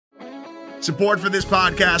Support for this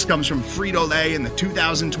podcast comes from Frito-Lay and the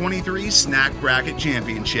 2023 Snack Bracket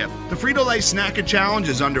Championship. The Frito-Lay Snack Challenge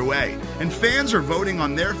is underway, and fans are voting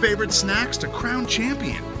on their favorite snacks to crown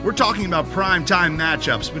champion. We're talking about primetime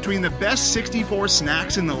matchups between the best 64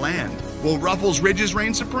 snacks in the land. Will Ruffles Ridges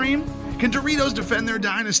reign supreme? Can Doritos defend their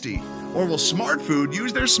dynasty? Or will Smart Food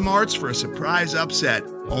use their smarts for a surprise upset?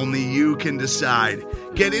 Only you can decide.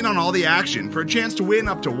 Get in on all the action for a chance to win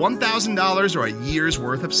up to $1,000 or a year's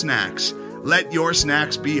worth of snacks. Let your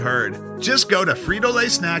snacks be heard. Just go to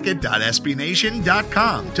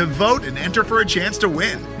fritolaysnacket.sbnation.com to vote and enter for a chance to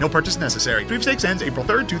win. No purchase necessary. Sweepstakes ends April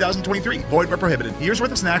 3rd, 2023. Void where prohibited. Year's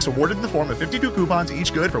worth of snacks awarded in the form of 52 coupons,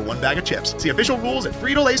 each good for one bag of chips. See official rules at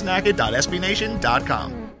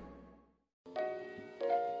fritolaysnacket.sbnation.com.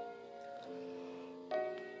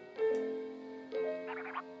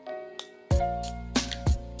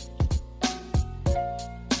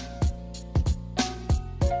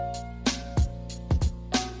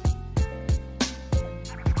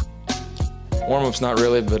 Warm-up's not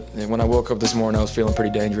really, but when I woke up this morning, I was feeling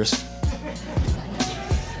pretty dangerous.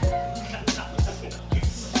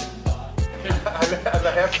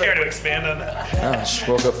 Care to expand on that? I just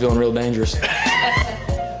woke up feeling real dangerous.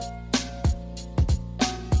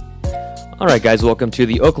 All right, guys, welcome to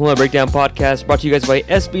the Oklahoma Breakdown Podcast, brought to you guys by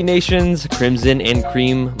SB Nation's Crimson and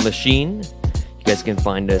Cream Machine. You guys can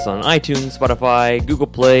find us on iTunes, Spotify, Google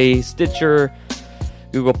Play, Stitcher,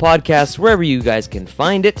 Google Podcasts, wherever you guys can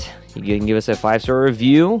find it. You can give us a 5-star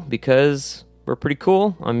review because we're pretty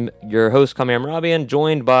cool. I'm your host, Kamiar,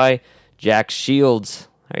 joined by Jack Shields.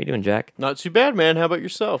 How are you doing, Jack? Not too bad, man. How about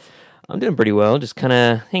yourself? I'm doing pretty well. Just kind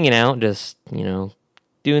of hanging out, just,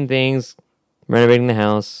 doing things, renovating the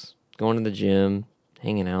house, going to the gym,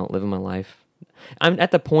 hanging out, living my life. I'm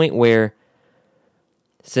at the point where,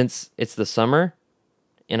 since it's the summer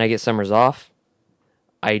and I get summers off,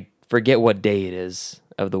 I forget what day it is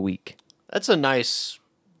of the week. That's a nice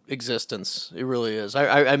existence. It really is.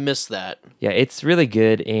 I miss that. Yeah, it's really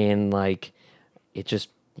good, and it just,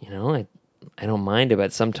 I don't mind it,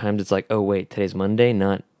 but sometimes it's like, oh wait, today's Monday,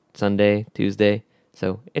 not Sunday, Tuesday,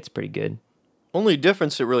 so it's pretty good. Only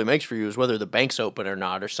difference it really makes for you is whether the bank's open or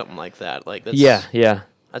not, or something like that. That's, yeah.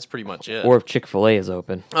 That's pretty much it. Or if Chick-fil-A is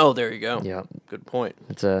open. Oh, there you go. Yeah, good point.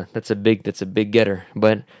 That's a big getter.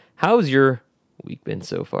 But how's your week been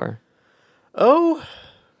so far? Oh,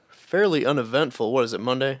 fairly uneventful. What is it,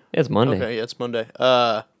 Monday? Yeah, it's Monday. Okay, yeah, it's Monday.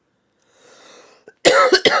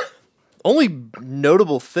 Only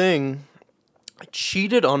notable thing, I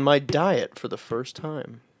cheated on my diet for the first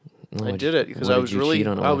time. I did it because I was really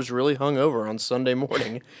hungover on Sunday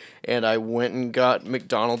morning, and I went and got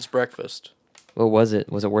McDonald's breakfast. What was it?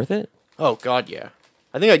 Was it worth it? Oh God, yeah.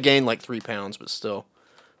 I think I gained like 3 pounds, but still,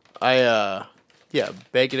 bacon,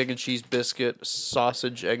 egg and cheese biscuit,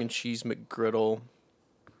 sausage, egg and cheese McGriddle,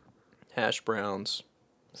 hash browns.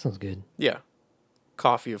 Sounds good. Yeah.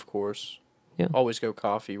 Coffee, of course. Yeah. Always go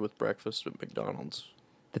coffee with breakfast at McDonald's.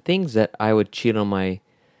 The things that I would cheat on my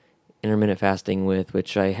intermittent fasting with,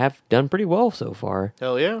 which I have done pretty well so far.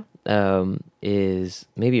 Hell yeah. Is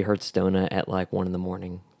maybe Hertz Donut at like 1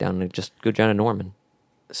 a.m. Go down to Norman.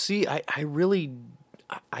 See, I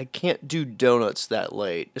can't do donuts that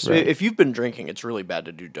late. Right. If you've been drinking, it's really bad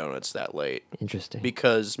to do donuts that late. Interesting.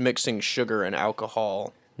 Because mixing sugar and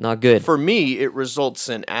alcohol, not good. For me, it results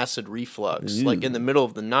in acid reflux. Ooh. Like in the middle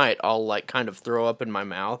of the night, I'll like kind of throw up in my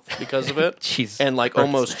mouth because of it. Jesus and like Christ.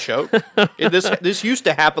 Almost choke. This used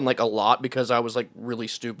to happen like a lot because I was like really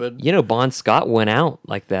stupid. Bon Scott went out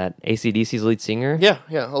like that. AC/DC's lead singer. Yeah,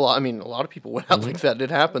 a lot. I mean, a lot of people went out like that. It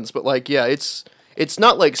happens, but like, yeah, it's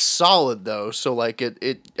not like solid though. So like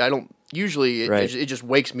it I don't usually it just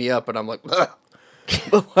wakes me up and I'm like. Ugh.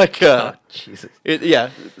 But like, Jesus.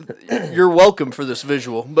 You're welcome for this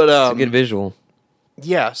visual, but it's a good visual.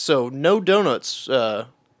 Yeah, so no donuts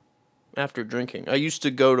after drinking. I used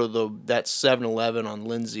to go to that 7-Eleven on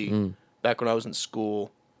Lindsay back when I was in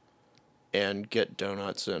school and get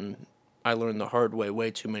donuts, and I learned the hard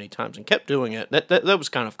way too many times and kept doing it. That was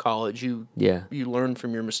kind of college. You learn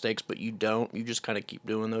from your mistakes, but you don't. You just kind of keep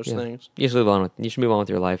doing those things. You should move on with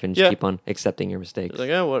your life and just keep on accepting your mistakes. It's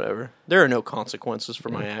like, whatever. There are no consequences for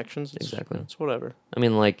my actions. Exactly. It's whatever. I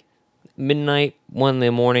mean, like midnight, 1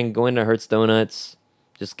 a.m, going to Hertz Donuts,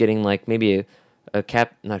 just getting like maybe not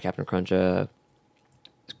Captain Crunch,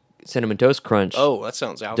 Cinnamon Toast Crunch. Oh, that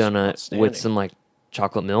sounds donut with some like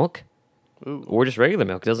chocolate milk. Ooh. Or just regular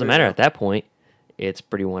milk. It doesn't matter at that point. It's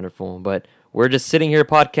pretty wonderful. But we're just sitting here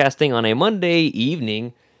podcasting on a Monday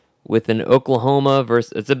evening with an Oklahoma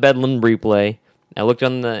versus... It's a Bedlam replay. I looked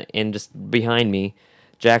and just behind me,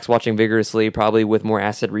 Jack's watching vigorously, probably with more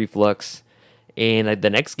acid reflux. And the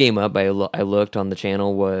next game up I looked on the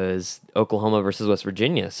channel was Oklahoma versus West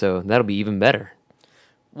Virginia, so that'll be even better.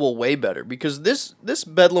 Well, way better, because this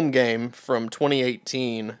Bedlam game from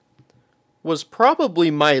 2018 was probably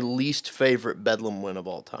my least favorite Bedlam win of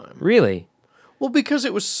all time. Really? Well, because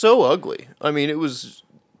it was so ugly. I mean, it was...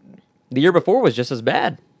 The year before was just as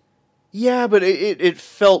bad. Yeah, but it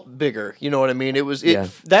felt bigger. You know what I mean?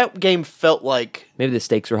 That game felt like... Maybe the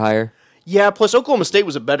stakes were higher. Yeah, plus Oklahoma State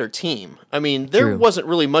was a better team. I mean, there True. wasn't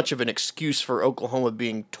really much of an excuse for Oklahoma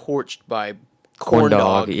being torched by corn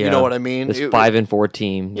dog. Yeah. You know what I mean? This 5-4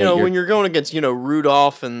 team. You know, when you're going against,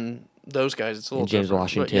 Rudolph and those guys, it's a little James different.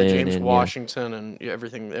 Washington. But yeah, James and, Washington and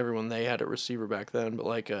everyone they had at receiver back then.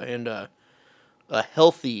 But a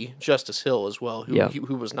healthy Justice Hill as well,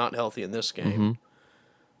 who was not healthy in this game. Mm-hmm.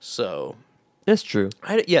 So that's true.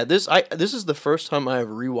 This is the first time I have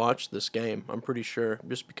rewatched this game. I'm pretty sure,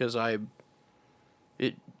 just because I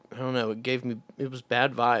don't know. It was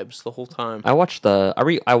bad vibes the whole time. I watched the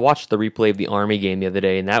replay of the Army game the other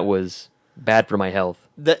day, and that was bad for my health.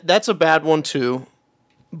 That's a bad one too,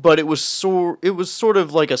 but it was sort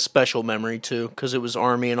of like a special memory too, because it was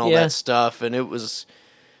Army and all that stuff, and it was,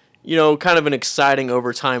 kind of an exciting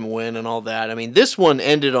overtime win and all that. I mean, this one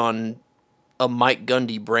ended on a Mike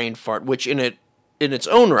Gundy brain fart, which in its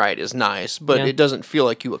own right is nice, but it doesn't feel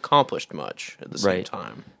like you accomplished much at the same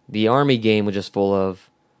time. The Army game was just full of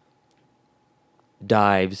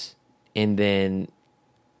dives and then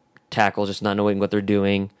tackles just not knowing what they're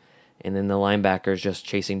doing, and then the linebackers just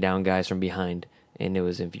chasing down guys from behind, and it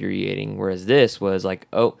was infuriating. Whereas this was like,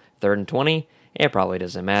 3rd and 20, it probably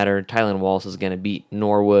doesn't matter. Tylan Wallace is going to beat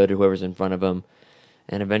Norwood or whoever's in front of him,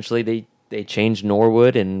 and eventually they changed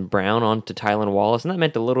Norwood and Brown onto Tylan Wallace, and that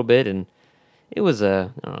meant a little bit, and it was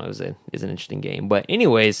an interesting game. But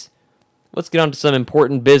anyways, let's get on to some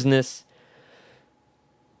important business.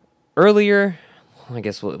 Earlier, I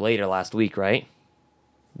guess later last week, right?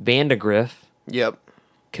 Vandegrift. Yep.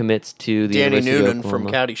 Commits to the Danny University Noonan of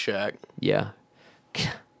Oklahoma. from Caddyshack. Yeah.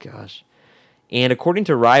 Gosh. And according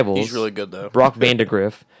to Rivals, he's really good though. Brock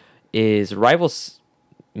Vandegrift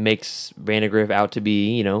makes Vandegrift out to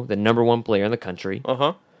be, the number one player in the country.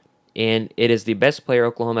 Uh-huh. And it is the best player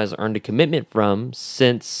Oklahoma has earned a commitment from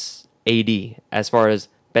since AD, as far as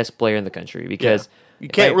best player in the country. Because you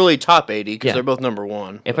can't really top AD because they're both number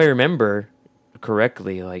one. If I remember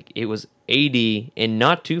correctly, it was AD, and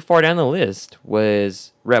not too far down the list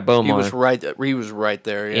was Rhett Bomar. He was right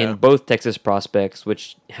there, yeah. And both Texas prospects,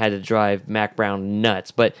 which had to drive Mac Brown nuts.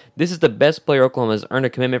 But this is the best player Oklahoma has earned a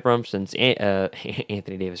commitment from since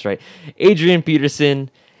Anthony Davis, right? Adrian Peterson,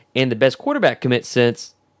 and the best quarterback commit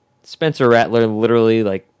since Spencer Rattler,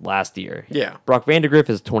 literally last year. Yeah. Brock Vandegrift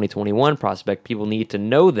is a 2021 prospect. People need to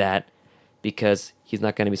know that, because he's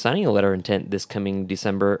not going to be signing a letter of intent this coming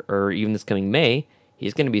December or even this coming May.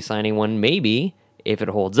 He's going to be signing one, maybe, if it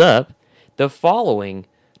holds up, the following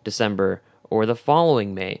December or the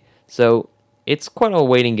following May. So it's quite a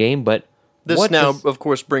waiting game, but of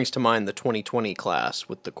course, brings to mind the 2020 class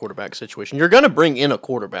with the quarterback situation. You're going to bring in a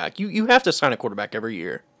quarterback. You have to sign a quarterback every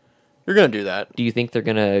year. You're going to do that. Do you think they're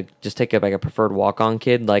going to just take up a preferred walk-on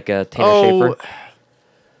kid like a Tanner Schaefer?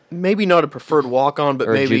 Maybe not a preferred walk-on, but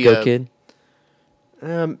or maybe a JUCO kid?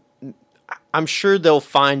 I'm sure they'll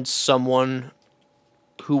find someone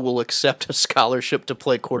who will accept a scholarship to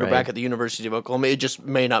play quarterback at the University of Oklahoma. It just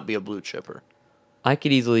may not be a blue chipper. I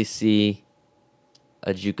could easily see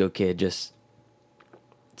a JUCO kid just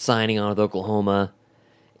signing on with Oklahoma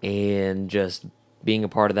and just being a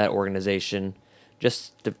part of that organization,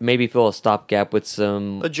 just to maybe fill a stopgap with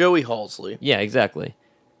some... A Joey Halsley. Yeah, exactly.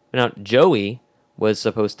 Now, Joey was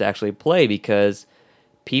supposed to actually play because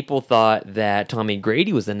people thought that Tommy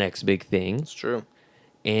Grady was the next big thing. It's true.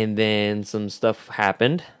 And then some stuff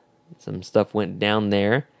happened. Some stuff went down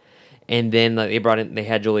there. And then they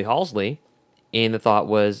had Joey Halsley. And the thought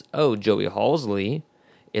was, Joey Halsley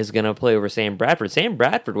is going to play over Sam Bradford. Sam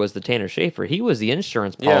Bradford was the Tanner Schaefer. He was the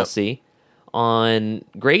insurance policy on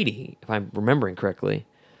Grady, if I'm remembering correctly.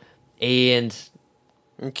 And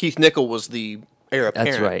Keith Nickel was the heir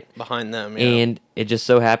apparent behind them. Yeah. And it just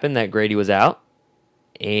so happened that Grady was out.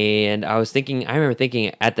 And I remember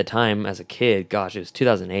thinking at the time as a kid, gosh, it was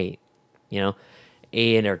 2008, or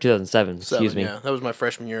 2007, excuse me. Yeah, that was my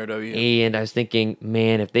freshman year at OU. And I was thinking,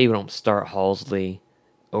 man, if they don't start Halsley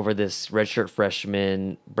over this redshirt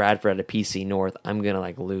freshman Bradford at a PC North, I'm going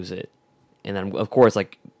to lose it. And then, of course,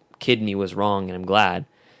 kid me was wrong, and I'm glad.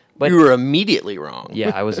 But you were immediately wrong.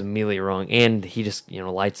 Yeah, I was immediately wrong. And he just,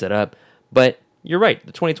 lights it up. But you're right,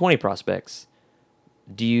 the 2020 prospects.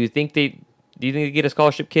 Do you think they get a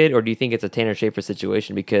scholarship kid, or do you think it's a Tanner Schaefer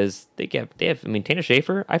situation? Because they have Tanner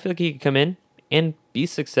Schaefer, I feel like he could come in and be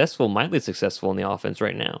successful, mildly successful in the offense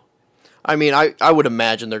right now. I mean, I would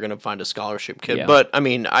imagine they're going to find a scholarship kid, Yeah. but I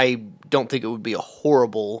mean, I don't think it would be a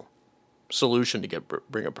horrible solution to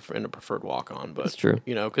bring in a preferred walk on. But That's true.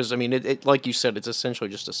 Because I mean, it like you said, it's essentially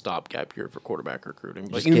just a stopgap here for quarterback recruiting.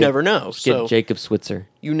 But Just you get- never know. Get So Jacob Switzer.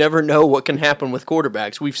 you never know what can happen with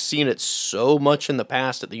quarterbacks. We've seen it so much in the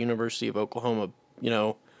past at the University of Oklahoma.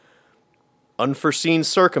 Unforeseen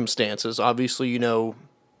circumstances. Obviously,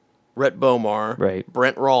 Rhett Bomar, Right.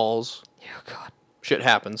 Brent Rawls. Oh, God. Shit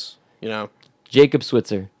happens. Jacob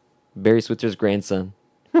Switzer, Barry Switzer's grandson,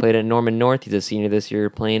 played at Norman North. He's a senior this year,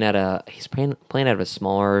 playing out of a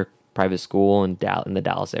smaller private school in the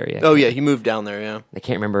Dallas area. Oh yeah, he moved down there. Yeah. I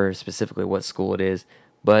can't remember specifically what school it is,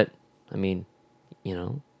 but I mean,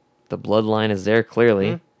 the bloodline is there clearly.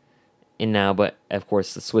 Mm-hmm. And now, but of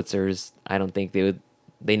course, the Switzers, I don't think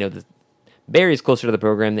they know that Barry's closer to the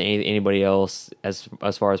program than anybody else as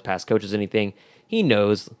far as past coaches, anything. He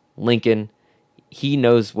knows Lincoln. He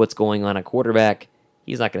knows what's going on at quarterback.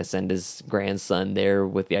 He's not going to send his grandson there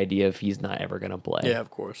with the idea of he's not ever going to play. Yeah, of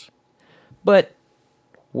course. But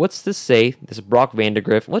what's to say this Brock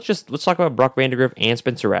Vandegrift? Let's talk about Brock Vandegrift and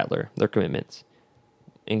Spencer Rattler, their commitments.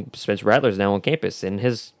 And Spencer Rattler's now on campus, and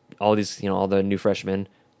all the new freshmen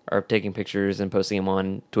are taking pictures and posting them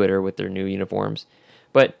on Twitter with their new uniforms.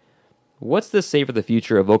 But what's this say for the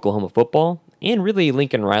future of Oklahoma football and really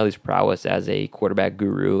Lincoln Riley's prowess as a quarterback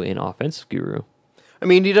guru and offensive guru? I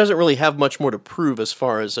mean, he doesn't really have much more to prove as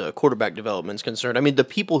far as quarterback development is concerned. I mean, the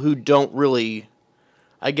people who don't really...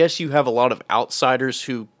 I guess you have a lot of outsiders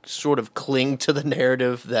who sort of cling to the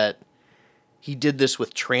narrative that he did this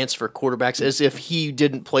with transfer quarterbacks as if he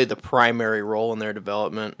didn't play the primary role in their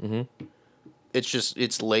development. Mm-hmm.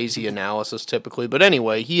 It's lazy analysis typically. But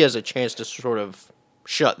anyway, he has a chance to sort of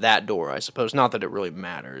shut that door, I suppose. Not that it really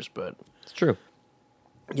matters, but... It's true.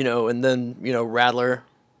 And then, Rattler...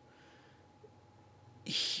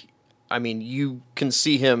 I mean, you can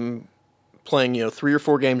see him playing, 3 or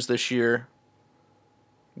 4 games this year,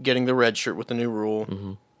 getting the red shirt with the new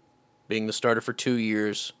rule, being the starter for 2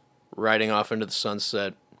 years, riding off into the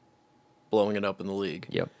sunset, blowing it up in the league.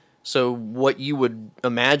 Yep. So what you would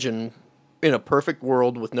imagine in a perfect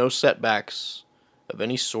world with no setbacks of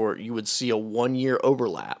any sort, you would see a 1-year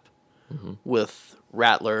overlap with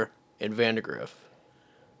Rattler and Vandegrift.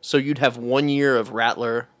 So you'd have 1 year of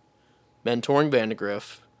Rattler mentoring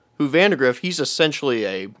Vandegrift, he's essentially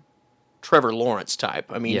a Trevor Lawrence type.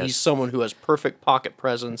 I mean, Yes. He's someone who has perfect pocket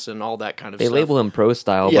presence and all that kind of They stuff. label him pro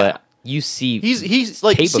style, Yeah. but you see He's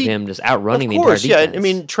like tape of him just outrunning of the entire course, defense. yeah. I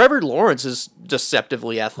mean, Trevor Lawrence is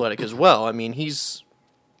deceptively athletic as well. I mean,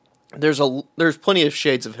 there's plenty of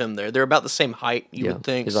shades of him there. They're about the same height, you would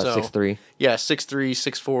think. He's about 6'3". Yeah, 6'3",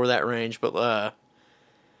 6'4", that range. But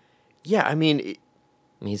yeah, I mean,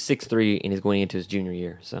 He's 6'3", and he's going into his junior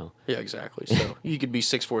year. So yeah, exactly. So he could be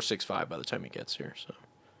 6'4", 6'5" by the time he gets here. So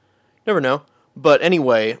never know. But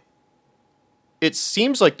anyway, it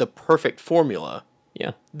seems like the perfect formula.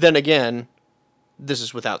 yeah, Then again, this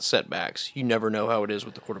is without setbacks. You never know how it is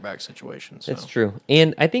with the quarterback situation. So. that's true.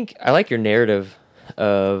 And I think I like your narrative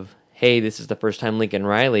of, hey, this is the first time Lincoln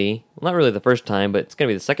Riley, well, not really the first time, but it's going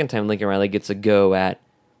to be the second time Lincoln Riley gets a go at,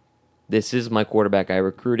 this is my quarterback I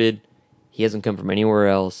recruited. He hasn't come from anywhere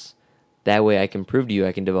else. That way I can prove to you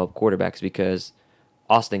I can develop quarterbacks, because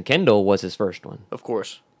Austin Kendall was his first one. Of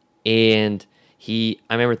course. And I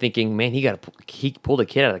remember thinking, man, he pulled a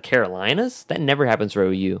kid out of the Carolinas? That never happens for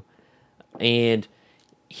OU. And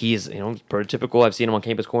he's, prototypical. I've seen him on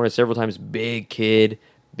campus corners several times. Big kid,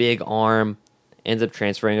 big arm. Ends up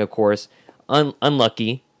transferring, of course.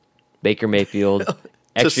 Unlucky. Baker Mayfield.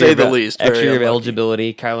 To say the least. Very Extra year of unlucky.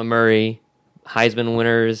 eligibility. Kyler Murray. Heisman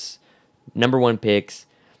winners. Number 1 picks.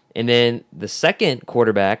 And then the second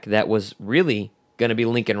quarterback that was really going to be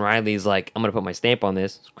Lincoln Riley's, like, I'm going to put my stamp on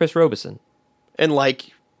this, Chris Robeson. And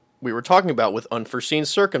like we were talking about with unforeseen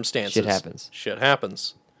circumstances. Shit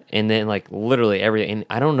happens. And then, like, literally and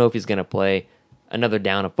I don't know if he's going to play another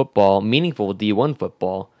down of football, meaningful D1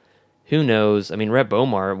 football. Who knows? I mean, Rhett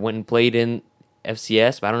Bomar went and played in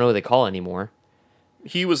FCS, but I don't know what they call it anymore.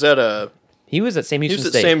 He was at Sam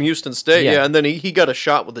Houston State. Sam Houston State, Yeah. yeah, and then he got a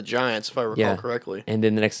shot with the Giants, if I recall Yeah. correctly. And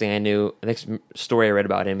then the next thing I knew, the next story I read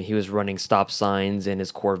about him, he was running stop signs in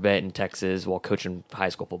his Corvette in Texas while coaching high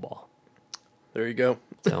school football. There you go.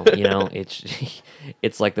 So,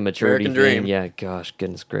 it's like the maturity American thing. dream. Yeah, gosh,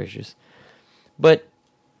 goodness gracious. But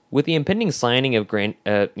with the impending signing of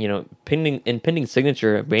impending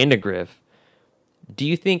signature of Vandegrift, do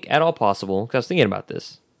you think at all possible, because I was thinking about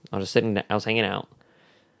this, I was hanging out,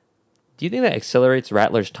 do you think that accelerates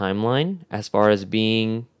Rattler's timeline as far as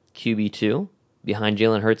being QB2 behind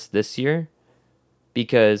Jalen Hurts this year?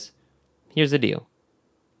 because here's the deal.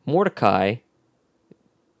 Mordecai,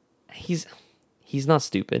 he's not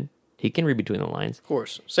stupid. He can read between the lines. Of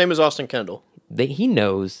course. Same as Austin Kendall. He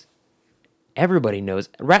knows. Everybody knows.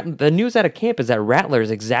 The news out of camp is that Rattler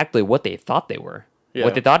is exactly what they thought they were. Yeah.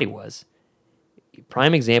 What they thought he was.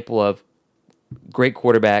 Prime example of great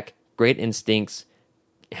quarterback, great instincts,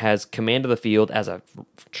 has command of the field as a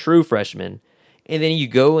true freshman. And then you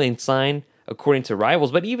go and sign according to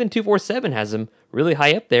rivals, but even 247 has him really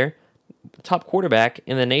high up there. Top quarterback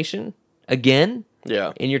in the nation again.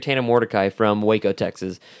 Yeah. And you're Tanner Mordecai from Waco,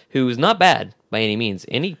 Texas, who's not bad by any means.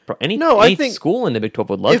 Any I think school in the Big 12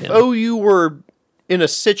 would love if him. OU were in a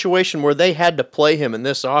situation where they had to play him in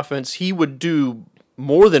this offense, he would do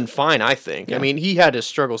more than fine, I think. Yeah. I mean, he had his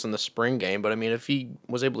struggles in the spring game, but I mean, if he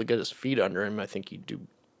was able to get his feet under him, I think he'd do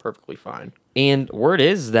perfectly fine. And word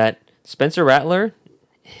is that Spencer Rattler,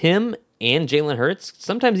 him and Jalen Hurts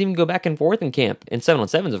sometimes even go back and forth in camp, in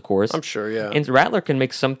 7-on-7s, of course. I'm sure, yeah. And Rattler can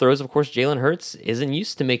make some throws. Of course, Jalen Hurts isn't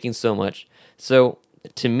used to making so much. So,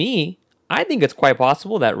 to me, I think it's quite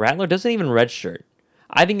possible that Rattler doesn't even redshirt.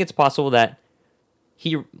 I think it's possible that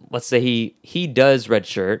let's say he does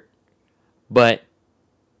redshirt, but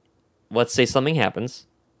let's say something happens.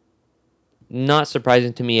 Not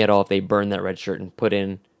surprising to me at all if they burn that red shirt and put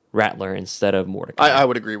in Rattler instead of Mordecai. I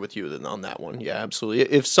would agree with you on that one. Yeah, absolutely.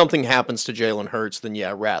 If something happens to Jalen Hurts, then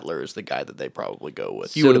yeah, Rattler is the guy that they probably go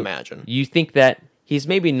with. You would imagine. You think that he's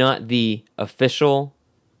maybe not the official,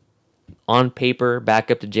 on paper,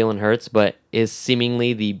 backup to Jalen Hurts, but is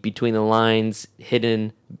seemingly the between the lines,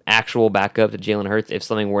 hidden, actual backup to Jalen Hurts if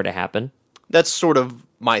something were to happen? That's sort of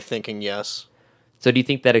my thinking, yes. So do you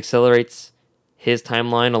think that accelerates his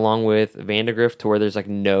timeline along with Vandegrift to where there's like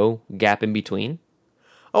no gap in between?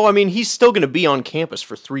 Oh, I mean, he's still going to be on campus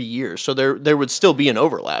for 3 years, so there would still be an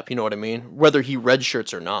overlap, you know what I mean? Whether he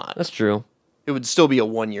redshirts or not. That's true. It would still be a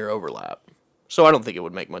 1-year overlap. So I don't think it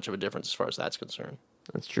would make much of a difference as far as that's concerned.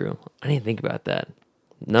 That's true. I didn't think about that.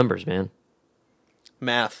 Numbers, man.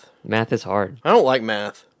 Math. Math is hard. I don't like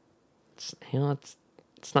math. It's not,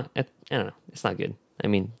 I don't know. It's not good. I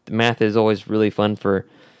mean, the math is always really fun for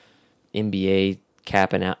NBA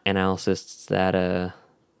cap analysis that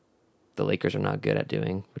the Lakers are not good at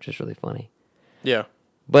doing, which is really funny. Yeah.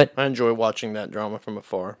 But I enjoy watching that drama from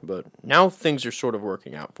afar, but now things are sort of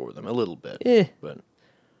working out for them a little bit. But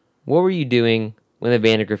what were you doing when the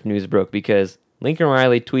Vandegrift news broke? Because Lincoln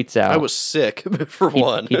Riley tweets out... I was sick, for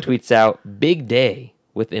one. He tweets out, big day,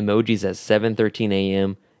 with emojis at 7:13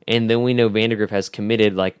 a.m., and then we know Vandegrift has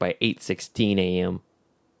committed like by 8:16 a.m.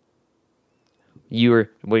 You're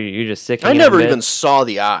just sick. I never even saw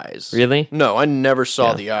the eyes. Really? No, I never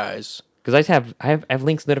saw the eyes. Because I have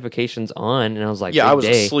Link's notifications on, and I was like, yeah, big I was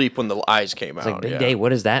day. asleep when the eyes came out. I was like, big day, what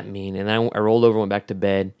does that mean? And then I rolled over, went back to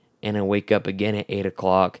bed, and I wake up again at 8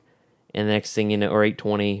 o'clock, and the next thing you know, or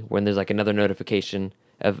 8:20, when there's like another notification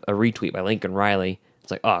of a retweet by Lincoln Riley.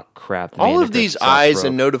 It's like, oh crap! All of these eyes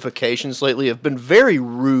and notifications lately have been very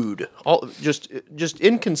rude. Just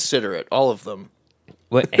inconsiderate. All of them.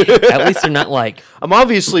 Well, at least they're not like I'm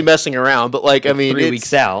obviously messing around, but like I mean, 3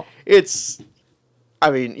 weeks out. I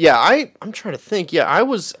mean, yeah. I'm trying to think. Yeah, I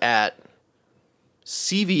was at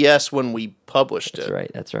CVS when we published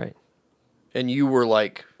it. That's right. And you were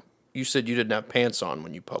like, you said you didn't have pants on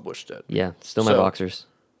when you published it. Yeah, still my boxers.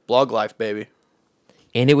 Blog life, baby.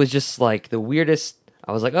 And it was just like the weirdest.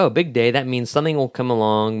 I was like, oh, big day. That means something will come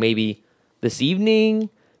along maybe this evening,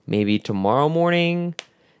 maybe tomorrow morning.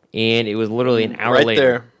 And it was literally an hour later.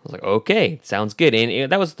 There. I was like, okay, sounds good.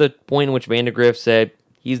 And that was the point in which Vandegrift said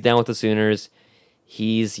he's down with the Sooners.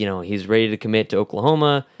 He's ready to commit to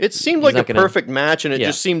Oklahoma. It seemed like a perfect match, and it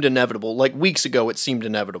just seemed inevitable. Like weeks ago, it seemed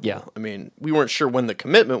inevitable. Yeah. I mean, we weren't sure when the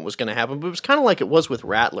commitment was going to happen, but it was kind of like it was with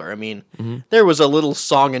Rattler. I mean, there was a little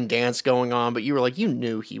song and dance going on, but you were like, you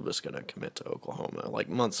knew he was going to commit to Oklahoma like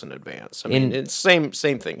months in advance. I mean, it's same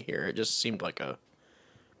thing here. It just seemed like a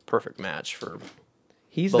perfect match for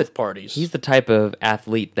both parties. He's the type of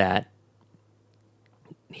athlete that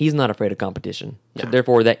he's not afraid of competition. So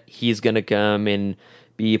therefore, that he's going to come and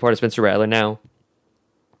be a part of Spencer Rattler. Now,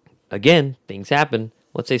 again, things happen.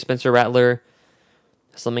 Let's say Spencer Rattler,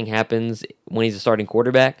 something happens when he's a starting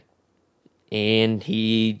quarterback, and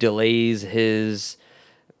he delays his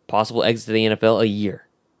possible exit to the NFL a year.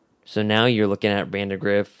 So now you're looking at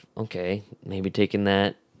Vandegrift, okay, maybe taking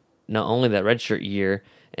that, not only that redshirt year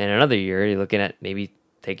and another year, you're looking at maybe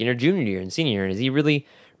taking your junior year and senior year. And is he really,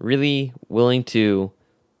 really willing to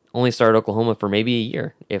only start Oklahoma for maybe a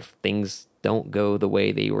year if things don't go the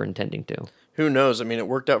way they were intending to? Who knows? I mean, it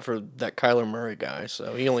worked out for that Kyler Murray guy,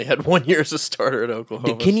 so he only had 1 year as a starter at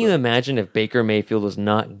Oklahoma. Can you imagine if Baker Mayfield was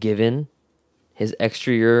not given his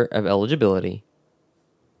extra year of eligibility,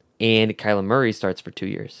 and Kyler Murray starts for 2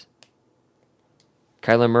 years.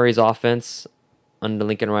 Kyler Murray's offense under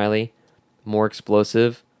Lincoln Riley, more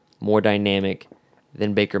explosive, more dynamic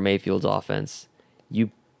than Baker Mayfield's offense. You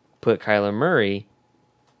put Kyler Murray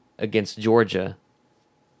against Georgia.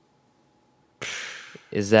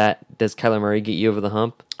 Does Kyler Murray get you over the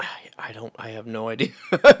hump? I have no idea.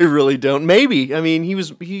 I really don't. Maybe. I mean,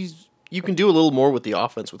 you can do a little more with the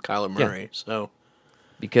offense with Kyler Murray. So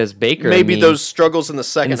because Baker, maybe those struggles in the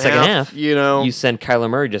second half, you send Kyler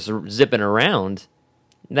Murray just zipping around,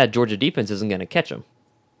 that Georgia defense isn't going to catch him.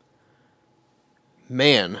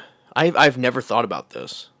 Man, I've never thought about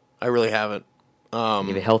this. I really haven't. You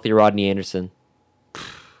have a healthy Rodney Anderson,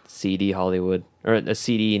 CD Hollywood, or a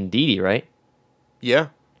CD and Dede, right? Yeah.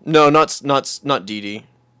 No, not Dede.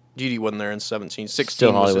 Dede wasn't there in 17. 16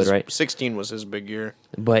 Still Hollywood, right? 16 was his big year.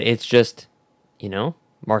 But it's just,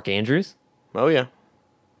 Mark Andrews. Oh, yeah.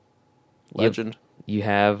 Legend. You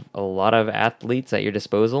have a lot of athletes at your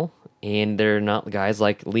disposal, and they're not guys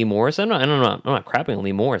like Lee Morris. I'm not crapping on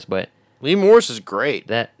Lee Morris, but Lee Morris is great.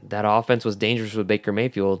 That offense was dangerous with Baker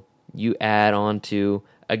Mayfield. You add on to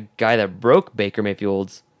a guy that broke Baker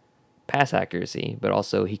Mayfield's pass accuracy, but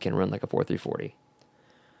also he can run like a 4.3 40.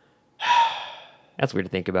 That's weird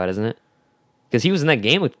to think about, isn't it? Because he was in that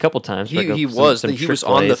game a couple times. He was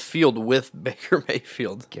on the field with Baker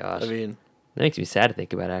Mayfield. Gosh, I mean, that makes me sad to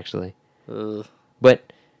think about, actually.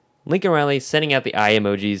 But Lincoln Riley sending out the eye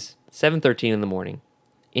emojis 7:13 in the morning,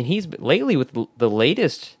 and he's lately with the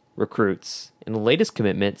latest recruits and the latest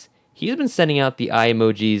commitments. He's been sending out the eye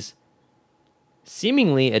emojis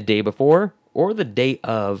seemingly a day before, or the day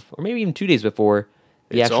of, or maybe even 2 days before.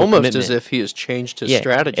 It's almost as if he has changed his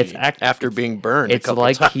strategy after being burned. It's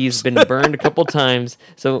like he's been burned a couple times.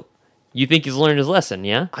 So you think he's learned his lesson,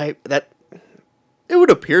 yeah? It would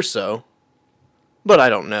appear so, but I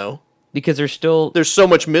don't know because there's so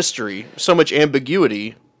much mystery, so much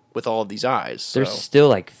ambiguity with all of these eyes. So. There's still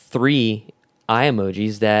like 3 eye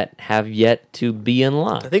emojis that have yet to be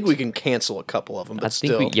unlocked. I think we can cancel a couple of them, but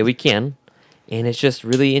we can. And it's just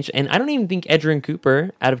really interesting. And I don't even think Edgerrin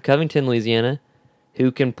Cooper out of Covington, Louisiana, who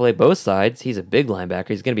can play both sides. He's a big linebacker.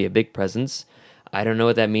 He's going to be a big presence. I don't know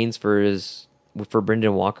what that means for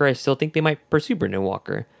Brendan Walker. I still think they might pursue Brendan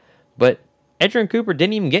Walker. But Edgerrin Cooper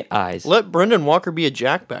didn't even get eyes. Let Brendan Walker be a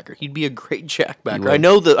jackbacker. He'd be a great jackbacker. I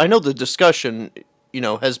know the discussion,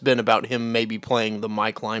 has been about him maybe playing the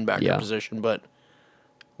Mike linebacker position, but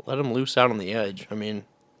let him loose out on the edge. I mean,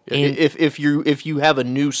 if you have a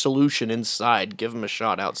new solution inside, give him a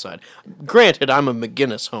shot outside. Granted, I'm a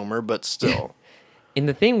McGinnis homer, but still. And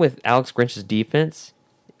the thing with Alex Grinch's defense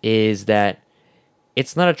is that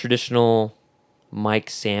it's not a traditional Mike,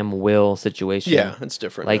 Sam, Will situation. Yeah, it's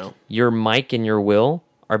different like now. Your Mike and your Will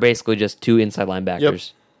are basically just 2 inside linebackers. Yep.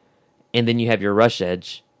 And then you have your rush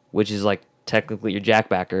edge, which is like technically your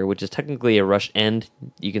jackbacker, which is technically a rush end.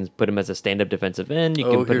 You can put him as a stand-up defensive end. You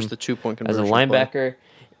can put here's him the 2-point as conversion a linebacker. play.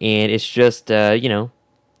 And it's just,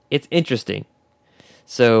 it's interesting.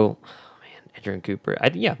 So... Edgerrin Cooper. I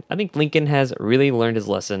think Lincoln has really learned his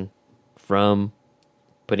lesson from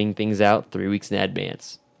putting things out 3 weeks in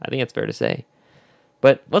advance. I think that's fair to say.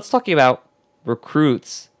 But let's talk about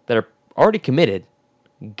recruits that are already committed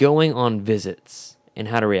going on visits and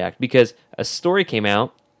how to react. Because a story came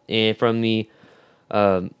out from the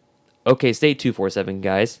OK State 247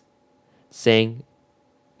 guys saying,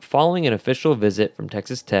 following an official visit from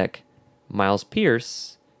Texas Tech, Miles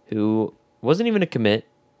Pierce, who wasn't even a commit,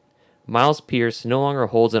 Miles Pierce no longer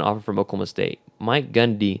holds an offer from Oklahoma State. Mike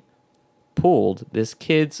Gundy pulled this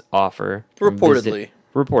kid's offer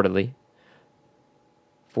reportedly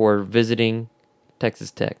for visiting Texas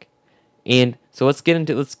Tech. And so let's get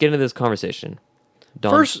into this conversation.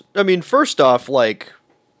 Don. First off, like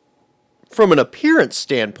from an appearance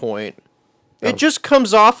standpoint, it just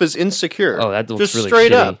comes off as insecure. Oh, that looks just really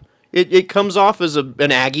straight shitty. up. It comes off as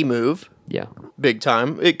an Aggie move. Yeah. Big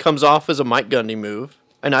time. It comes off as a Mike Gundy move.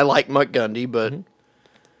 And I like Mike Gundy, but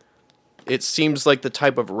it seems like the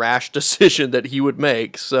type of rash decision that he would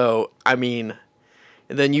make. So, and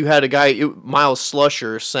then you had a guy, Miles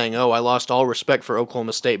Slusher, saying, I lost all respect for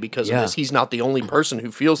Oklahoma State because of this. He's not the only person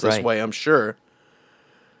who feels this way, I'm sure.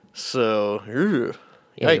 So,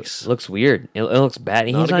 yikes. It looks weird. It looks bad.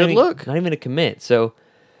 Not a good look. Not even a commit. So,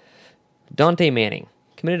 Dante Manning,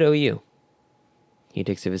 committed to OU. He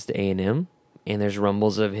takes a visit to A&M. And there's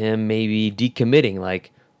rumbles of him maybe decommitting.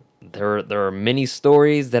 Like there are many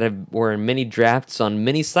stories that were in many drafts on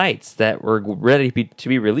many sites that were ready to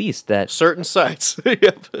be released. That certain sites,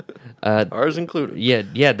 yep, ours included.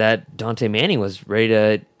 Yeah. That Dante Manning was ready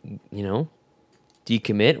to,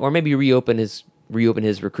 decommit or maybe reopen his reopen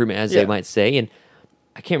his recruitment, as Yeah. they might say. And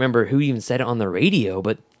I can't remember who even said it on the radio,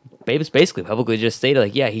 but Babes basically publicly just stated,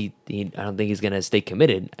 like, yeah, he I don't think he's going to stay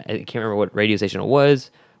committed. I can't remember what radio station it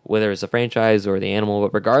was, whether it's a franchise or the animal,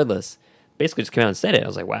 but regardless, basically just came out and said it. I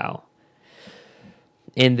was like, wow.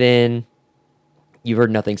 And then you've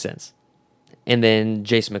heard nothing since. And then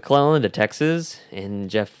Jason McClellan to Texas, and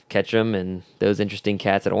Jeff Ketchum and those interesting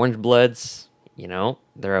cats at Orange Bloods,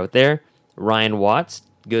 they're out there. Ryan Watts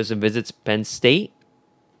goes and visits Penn State.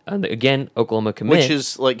 Again, Oklahoma commit. Which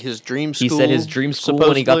is like his dream school. He said his dream school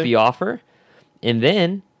when he got the offer. And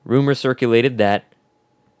then rumors circulated that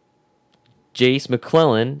Jace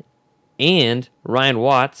McClellan and Ryan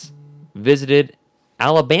Watts visited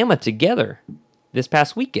Alabama together this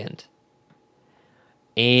past weekend.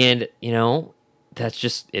 And, that's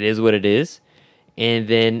just, it is what it is. And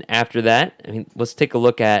then after that, let's take a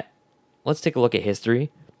look at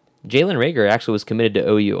history. Jalen Reagor actually was committed to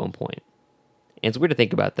OU at one point. And it's weird to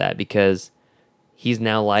think about that because he's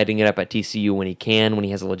now lighting it up at TCU when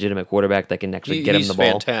he has a legitimate quarterback that can actually get him the ball.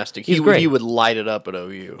 He's fantastic. He's great. He would light it up at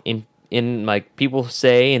OU. And like people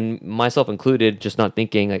say, and myself included, just not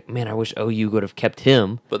thinking like, man, I wish OU would have kept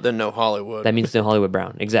him. But then no Hollywood. That means no Hollywood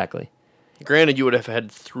Brown. Exactly. Granted, you would have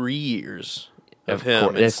had 3 years of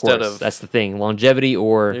him instead of that's the thing, longevity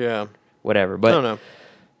or whatever. But I don't know.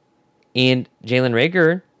 And Jalen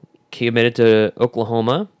Reagor committed to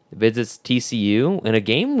Oklahoma, visits TCU in a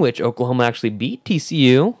game which Oklahoma actually beat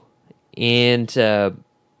TCU, and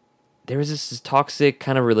there was this toxic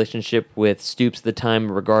kind of relationship with Stoops at the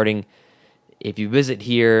time regarding if you visit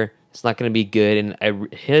here, it's not going to be good.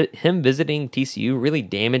 And him visiting TCU really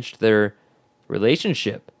damaged their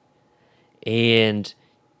relationship, and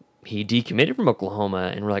he decommitted from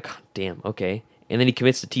Oklahoma, and we're like, oh, damn, okay. And then he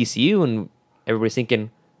commits to TCU, and everybody's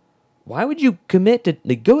thinking, why would you commit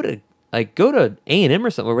to go to A&M or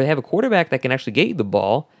something where they have a quarterback that can actually get you the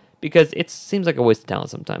ball? Because it seems like a waste of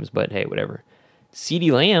talent sometimes, but hey, whatever.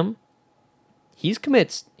 CeeDee Lamb, he's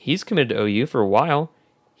committed to OU for a while.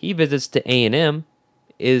 He visits to A&M,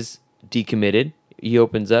 is decommitted. He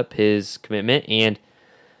opens up his commitment, and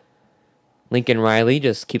Lincoln Riley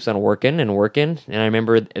just keeps on working. And I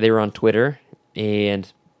remember they were on Twitter,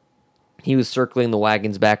 and he was circling the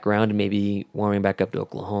wagons back around and maybe warming back up to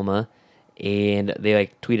Oklahoma. And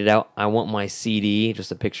they tweeted out, "I want my CD,"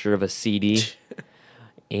 just a picture of a CD.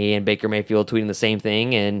 And Baker Mayfield tweeting the same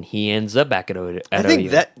thing, and he ends up back at OU. I think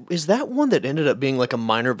that one that ended up being like a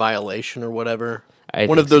minor violation or whatever. I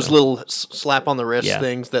One think of those so. little slap on the wrist Yeah.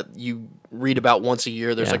 things that you read about once a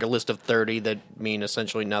year. There's Yeah. like a list of 30 that mean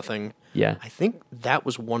essentially nothing. Yeah. I think that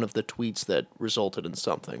was one of the tweets that resulted in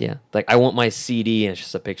something. Yeah. I want my CD, and it's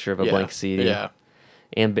just a picture of a blank CD. Yeah.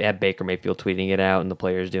 And at Baker Mayfield tweeting it out, and the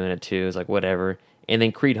players doing it too. It's like, whatever. And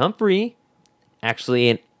then Creed Humphrey, actually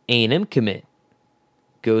an A&M commit,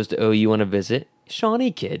 goes to OU on a visit.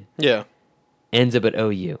 Shawnee kid. Yeah. Ends up at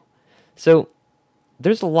OU. So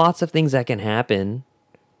there's lots of things that can happen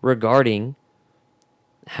regarding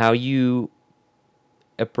how you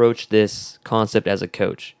approach this concept as a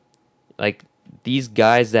coach. Like these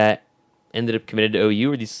guys that ended up committed to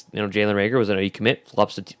OU, or these, Jalen Reagor was an OU commit,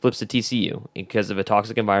 flips to TCU because of a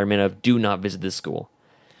toxic environment of do not visit this school.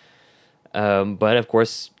 But of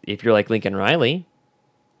course, if you're like Lincoln Riley,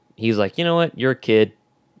 he's like, you know what, you're a kid.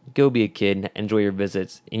 Go be a kid and enjoy your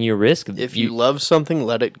visits. And you risk If you love something,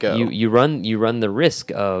 let it go. You run the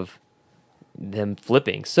risk of them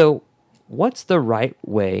flipping. So, what's the right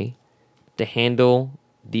way to handle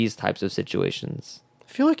these types of situations?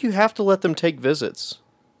 I feel like you have to let them take visits.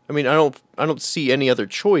 I mean, I don't see any other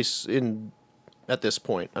choice at this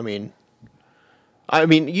point. I mean,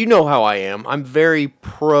 you know how I am. I'm very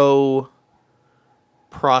pro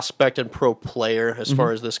prospect and pro player as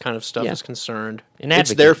far as this kind of stuff is concerned.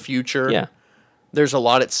 It's their future. Yeah. There's a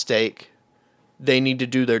lot at stake. They need to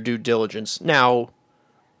do their due diligence. Now,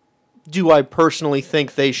 do I personally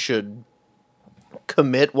think they should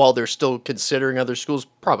commit while they're still considering other schools?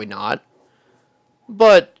 Probably not.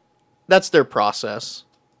 But that's their process.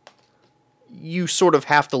 You sort of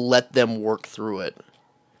have to let them work through it.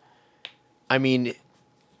 I mean,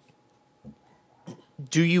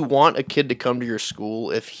 do you want a kid to come to your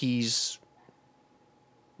school if you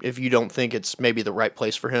don't think it's maybe the right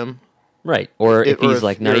place for him? Right. Or if he's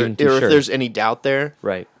not even too sure. sure. If there's any doubt there.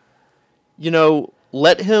 Right.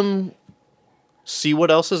 Let him see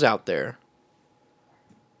what else is out there.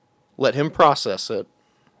 Let him process it.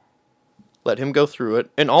 Let him go through it.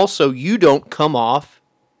 And also, you don't come off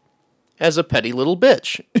as a petty little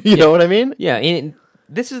bitch. You know what I mean? Yeah, and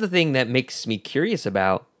this is the thing that makes me curious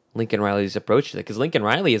about Lincoln Riley's approach to it, because Lincoln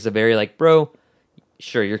Riley is a very bro,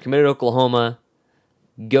 sure, you're committed to Oklahoma,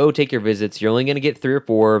 Go take your visits. You're only going to get 3 or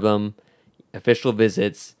 4 of them, official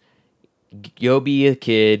visits. Go be a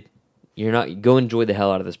kid. Go enjoy the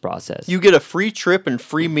hell out of this process. You get a free trip and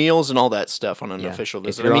free meals and all that stuff on an official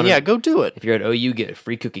visit. Go do it. If you're at OU, get a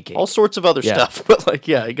free cookie cake. All sorts of other stuff, but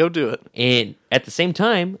go do it. And at the same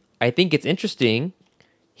time, I think it's interesting.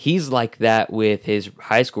 He's like that with his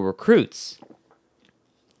high school recruits,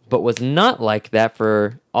 but was not like that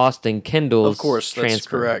for Austin Kendall's transfer. Of course, that's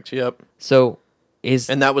correct. Yep. So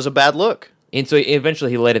and that was a bad look. And so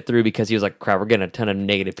eventually he let it through because he was like, crap, we're getting a ton of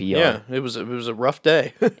negative PR. Yeah, it was a rough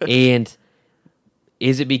day. And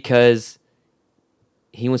is it because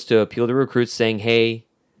he wants to appeal to recruits saying, hey,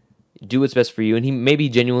 do what's best for you? And he maybe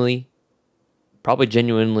probably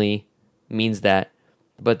genuinely means that.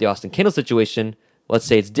 But the Austin Kendall situation, let's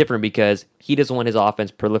say it's different because he doesn't want his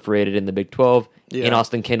offense proliferated in the Big 12. Yeah. And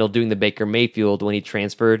Austin Kendall doing the Baker Mayfield when he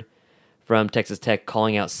transferred from Texas Tech,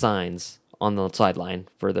 calling out signs on the sideline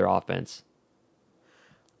for their offense.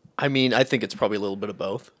 I mean, I think it's probably a little bit of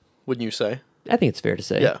both, wouldn't you say? I think it's fair to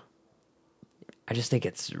say. Yeah. I just think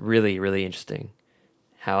it's really, really interesting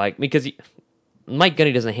because Mike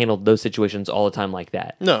Gundy doesn't handle those situations all the time like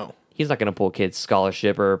that. No. He's not going to pull a kid's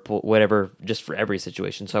scholarship or pull whatever just for every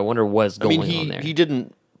situation. So I wonder what's going on there. He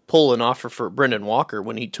didn't pull an offer for Brendan Walker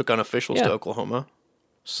when he took unofficials to Oklahoma.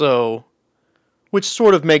 So, which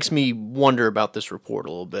sort of makes me wonder about this report a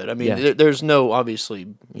little bit. I mean, there's no,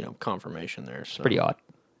 obviously, confirmation there. So. It's pretty odd.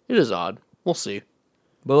 It is odd. We'll see.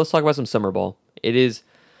 But let's talk about some summer ball. It is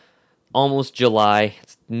almost July.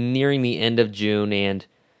 It's nearing the end of June, and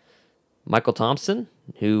Michael Thompson,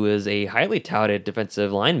 who is a highly touted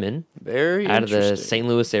defensive lineman, out of the St.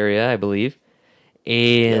 Louis area, I believe,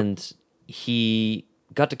 and he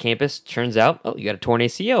got to campus. Turns out, you got a torn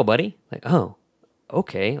ACL, buddy. Like, oh,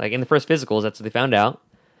 okay. Like in the first physicals, that's what they found out,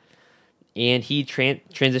 and he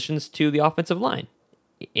transitions to the offensive line,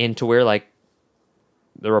 into where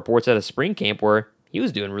the reports at a spring camp where he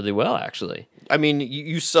was doing really well, actually. I mean,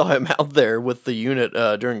 you saw him out there with the unit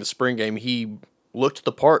during the spring game. He looked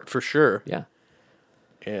the part for sure. Yeah.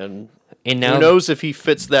 And now, who knows if he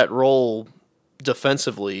fits that role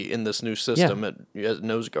defensively in this new system at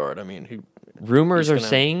nose guard. I mean, rumors are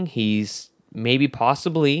saying he's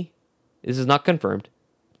possibly, this is not confirmed,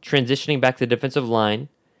 transitioning back to the defensive line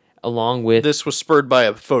along with... This was spurred by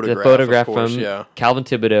a photograph, the photograph of course, from Calvin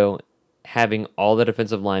Thibodeau having all the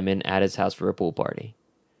defensive linemen at his house for a pool party.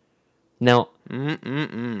 Now,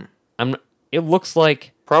 it looks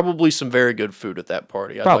like probably some very good food at that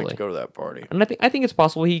party. I'd like to go to that party. And I think it's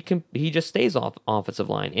possible he just stays off offensive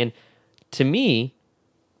line. And to me,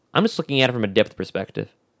 I'm just looking at it from a depth perspective.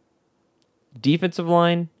 Defensive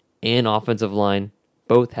line and offensive line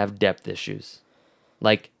both have depth issues.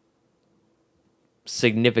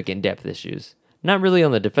 Significant depth issues. Not really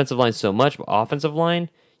on the defensive line so much, but offensive line,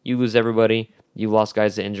 you lose everybody. You lost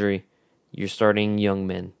guys to injury. You're starting young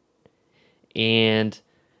men. And,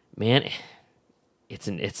 man, it's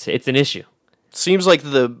an issue. Seems like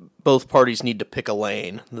both parties need to pick a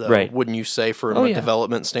lane, though, right? Wouldn't you say, from a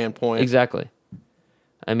development standpoint? Exactly.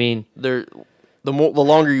 I mean, the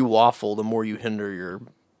longer you waffle, the more you hinder your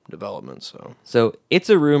development. So it's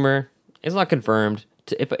a rumor. It's not confirmed.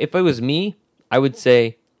 If it was me, I would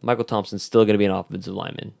say Michael Thompson's still going to be an offensive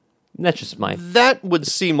lineman. That's just That would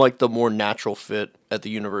seem like the more natural fit at the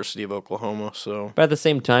University of Oklahoma. So, but at the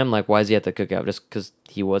same time, why is he at the cookout? Just because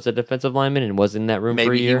he was a defensive lineman and was in that room for a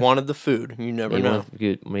year? Maybe he wanted the food. You never know.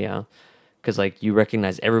 Yeah, because you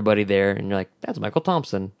recognize everybody there, and you're like, that's Michael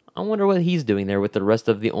Thompson. I wonder what he's doing there with the rest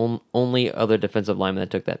of the only other defensive lineman that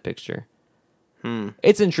took that picture.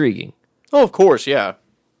 It's intriguing. Oh, of course, yeah.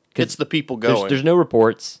 It's the people going. There's no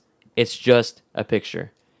reports. It's just a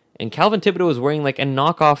picture. And Calvin Thibodeau was wearing a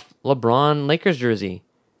knockoff LeBron Lakers jersey.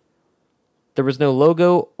 There was no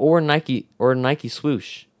logo or Nike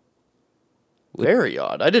swoosh. Very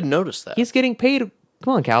odd. I didn't notice that. He's getting paid.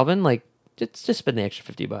 Come on, Calvin. Just spend the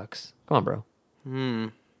extra $50. Come on,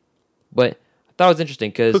 bro. But I thought it was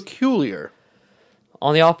interesting because peculiar.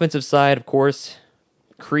 On the offensive side, of course,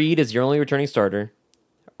 Creed is your only returning starter.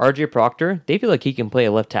 RJ Proctor, they feel like he can play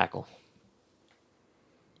a left tackle.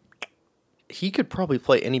 He could probably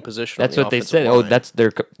play any position. That's what they said. Line. That's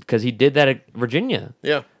because he did that at Virginia.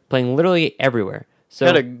 Yeah, playing literally everywhere.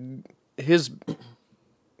 So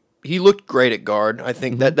he looked great at guard. I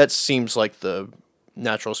think that seems like the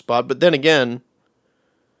natural spot. But then again,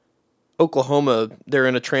 Oklahoma, they're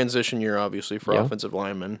in a transition year, obviously, for offensive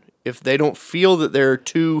linemen. If they don't feel that they're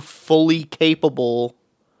two fully capable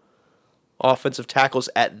offensive tackles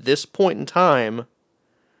at this point in time,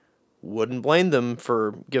 wouldn't blame them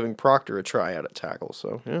for giving Proctor a try out at tackle.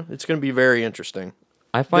 So, yeah, it's going to be very interesting.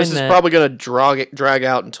 I find this is probably going to drag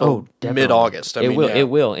out until mid-August. It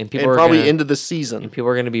will, and people and are probably into the season. And people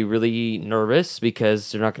are going to be really nervous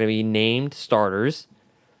because they're not going to be named starters.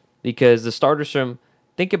 Because the starters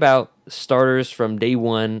think about starters from day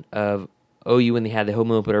one of OU when they had the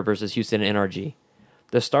home opener versus Houston and NRG.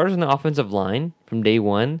 The starters on the offensive line from day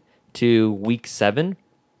one to week 7,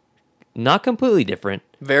 not completely different.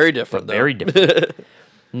 Very different, though. Very different.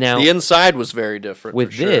 Now, the inside was very different.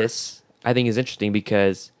 With this, I think is interesting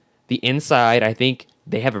because the inside, I think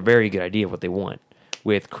they have a very good idea of what they want.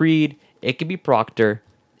 With Creed, it could be Proctor,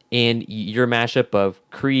 and your mashup of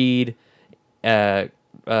Creed, I'm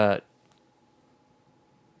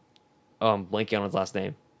blanking on his last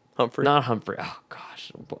name. Humphrey? Not Humphrey. Oh,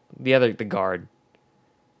 gosh. The guard.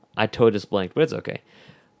 I totally just blanked, but it's okay.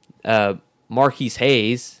 Marquise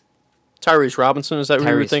Hayes. Tyrese Robinson, is that what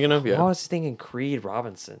you were thinking of? Yeah. I was thinking Creed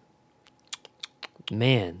Robinson.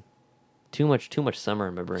 Man, too much summer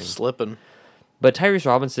in my brain. Slipping. But Tyrese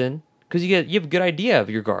Robinson, because you have a good idea of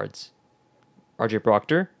your guards. RJ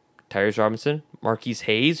Proctor, Tyrese Robinson, Marquise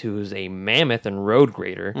Hayes, who is a mammoth and road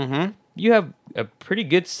grader. Mm-hmm. You have a pretty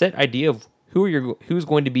good set idea of who's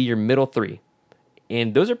going to be your middle 3.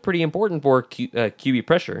 And those are pretty important for QB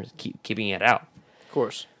pressure, keeping it out. Of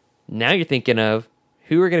course. Now you're thinking of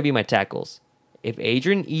who are going to be my tackles. If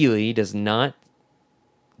Adrian Ely does not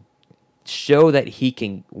show that he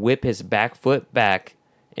can whip his back foot back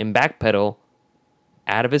and backpedal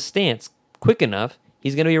out of his stance quick enough,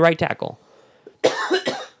 he's going to be a right tackle.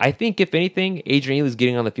 I think, if anything, Adrian Ely is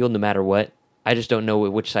getting on the field no matter what. I just don't know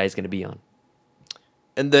which side he's going to be on.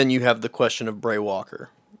 And then you have the question of Bray Walker.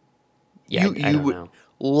 Yeah, I don't know.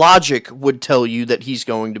 Logic would tell you that he's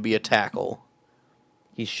going to be a tackle.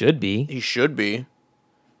 He should be. He should be.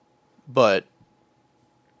 But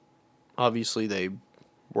obviously they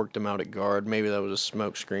worked him out at guard. Maybe that was a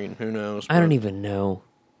smokescreen. Who knows? I don't even know.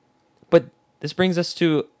 But this brings us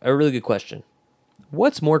to a really good question.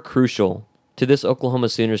 What's more crucial to this Oklahoma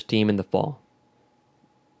Sooners team in the fall?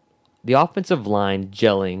 The offensive line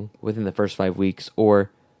gelling within the first 5 weeks or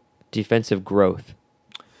defensive growth?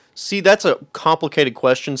 See, that's a complicated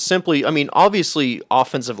question. Simply, obviously,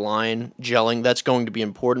 offensive line gelling, that's going to be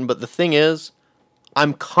important. But the thing is,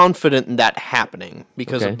 I'm confident in that happening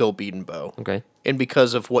because of Bill Bedenbaugh. Okay. And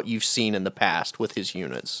because of what you've seen in the past with his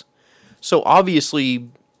units. So, obviously,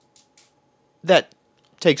 that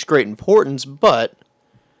takes great importance, but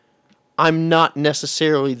I'm not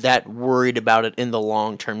necessarily that worried about it in the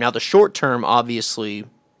long term. Now, the short term, obviously,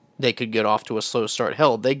 they could get off to a slow start.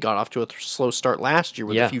 Hell, they got off to a slow start last year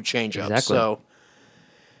with a few change-ups. Exactly. So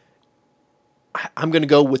I'm going to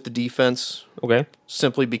go with the defense. Okay.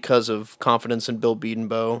 Simply because of confidence in Bill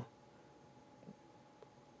Bedenbaugh.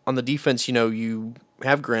 On the defense, you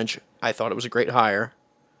have Grinch. I thought it was a great hire.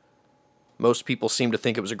 Most people seem to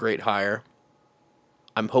think it was a great hire.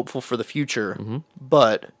 I'm hopeful for the future,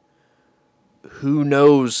 but who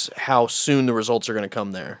knows how soon the results are going to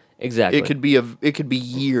come there. Exactly. It could be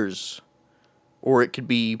years, or it could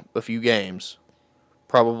be a few games.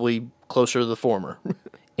 Probably closer to the former.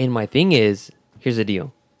 And my thing is, here's the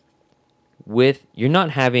deal. You're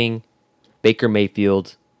not having Baker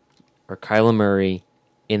Mayfield or Kyler Murray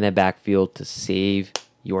in that backfield to save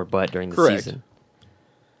your butt during the season.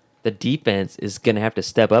 The defense is going to have to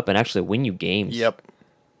step up and actually win you games.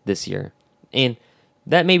 This year, and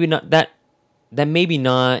that maybe not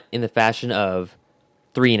in the fashion of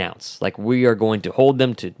 3 and outs. Like, we are going to hold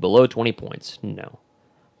them to below 20 points. No.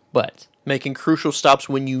 But making crucial stops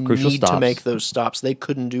when you need to make those stops. They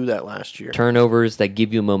couldn't do that last year. Turnovers that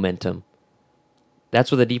give you momentum.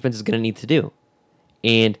 That's what the defense is going to need to do.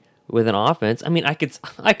 And with an offense,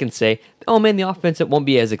 I can say, oh man, the offense, it won't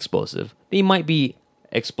be as explosive. They might be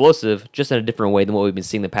explosive just in a different way than what we've been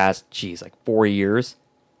seeing the past, 4 years.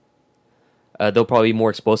 They'll probably be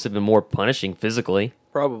more explosive and more punishing physically.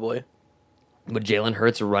 Probably. With Jalen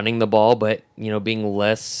Hurts running the ball, but being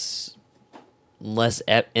less likely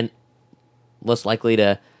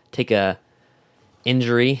to take a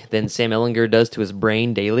injury than Sam Ehlinger does to his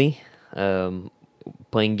brain daily,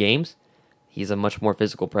 playing games. He's a much more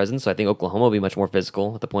physical presence, so I think Oklahoma will be much more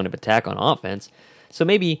physical at the point of attack on offense. So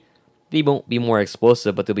maybe they won't be more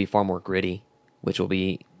explosive, but they'll be far more gritty, which will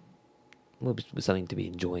be something to be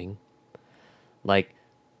enjoying. Like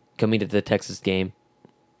coming to the Texas game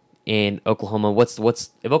and Oklahoma,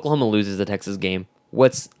 if Oklahoma loses the Texas game,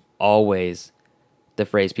 what's always the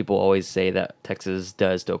phrase people always say that Texas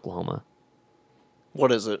does to Oklahoma?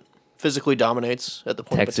 What is it? Physically dominates at the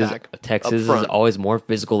point of attack. Texas is always more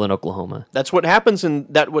physical than Oklahoma. That's what happens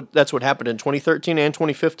that's what happened in 2013 and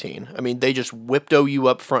 2015. They just whipped OU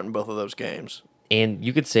up front in both of those games. And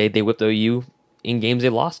you could say they whipped OU in games they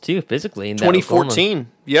lost too physically. In that Oklahoma. 2014,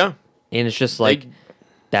 yeah. And it's just like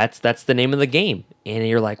that's the name of the game, and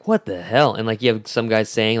you're like, what the hell? And like you have some guys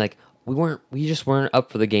saying like we just weren't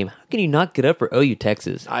up for the game. How can you not get up for OU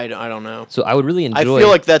Texas? I don't know. So I would really enjoy. I feel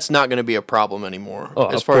like that's not going to be a problem anymore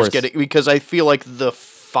as far as getting, because I feel like the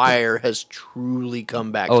fire has truly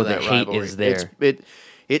come back to that the rivalry. hate is there.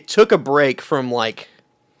 It took a break from like,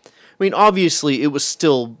 I mean, obviously it was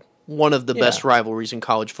still one of the best rivalries in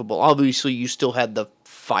college football. Obviously you still had the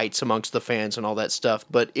fights amongst the fans and all that stuff,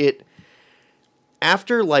 but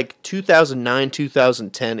after like 2009,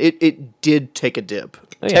 2010, it did take a dip.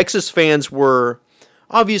 Oh, yeah. Texas fans were,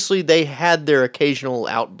 obviously they had their occasional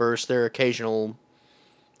outbursts, their occasional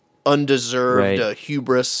undeserved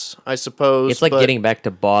hubris, I suppose. It's like getting back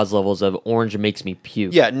to Boz levels of orange makes me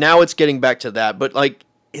puke. Yeah, now it's getting back to that. But like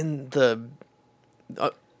in the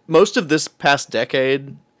most of this past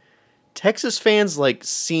decade, Texas fans like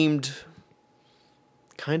seemed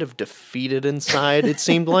kind of defeated inside, it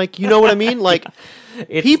seemed like. You know what I mean? Like,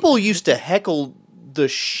 people used to heckle the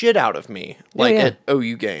shit out of me, like, at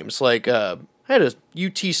OU games. Like, I had a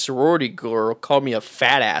UT sorority girl call me a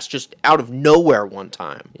fat ass just out of nowhere one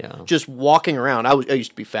time. Yeah. Just walking around. I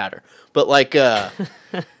used to be fatter. But, like,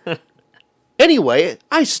 anyway,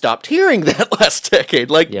 I stopped hearing that last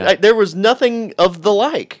decade. Like, there was nothing of the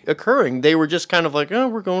like occurring. They were just kind of like, oh,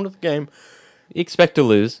 we're going to the game. You expect to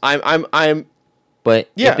lose.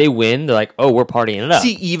 But if they win, they're like, oh, we're partying it up.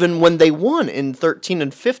 See, even when they won in 13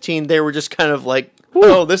 and 15, they were just kind of like,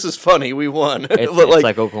 oh, this is funny, we won. It's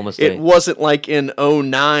like Oklahoma State. It wasn't like in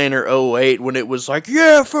 09 or 08 when it was like,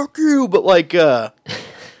 yeah, fuck you. But like,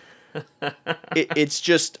 it's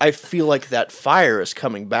just, I feel like that fire is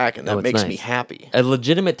coming back, and that makes me happy. A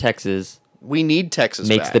legitimate Texas. We need Texas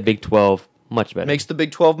makes back. The Big 12 much better. Makes the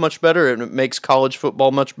Big 12 much better, and it makes college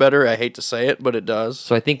football much better. I hate to say it, but it does.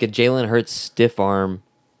 So I think a Jalen Hurts stiff arm,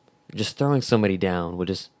 just throwing somebody down, would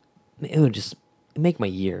just make my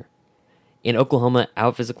year. In Oklahoma,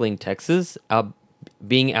 out physicaling Texas,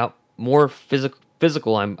 being out more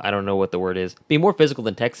physical. I don't know what the word is. Being more physical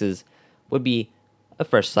than Texas would be a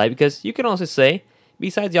fresh sight, because you can also say,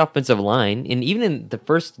 besides the offensive line, and even in the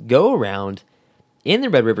first go around in the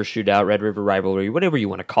Red River Shootout, Red River rivalry, whatever you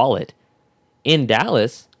want to call it. In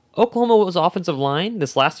Dallas, Oklahoma's offensive line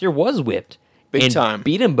this last year was whipped. Big time.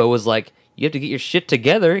 Beatenbo was like, you have to get your shit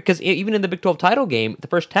together, because even in the Big 12 title game, the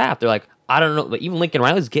first half, they're like, I don't know. But even Lincoln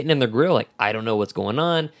Riley's getting in their grill, like, I don't know what's going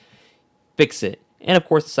on. Fix it. And of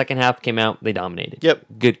course, the second half came out, they dominated. Yep.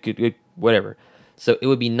 Good, whatever. So it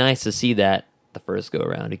would be nice to see that the first go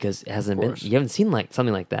around, because it hasn't been, you haven't seen like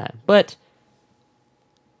something like that. But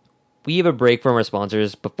we have a break from our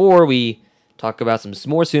sponsors before we talk about some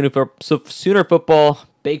more Sooner football,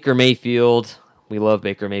 Baker Mayfield. We love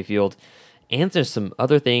Baker Mayfield. And there's some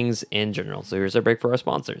other things in general. So here's our break for our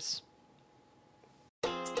sponsors.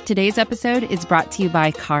 Today's episode is brought to you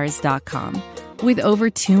by Cars.com. With over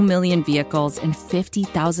 2 million vehicles and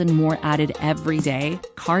 50,000 more added every day,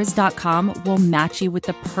 Cars.com will match you with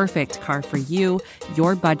the perfect car for you,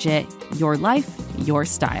 your budget, your life, your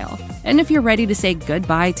style. And if you're ready to say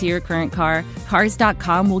goodbye to your current car,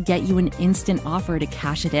 Cars.com will get you an instant offer to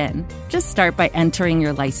cash it in. Just start by entering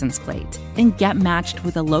your license plate and get matched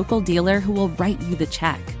with a local dealer who will write you the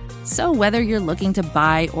check. So whether you're looking to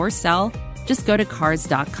buy or sell, just go to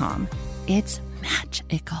Cars.com. It's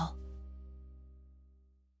magical.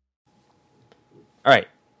 All right,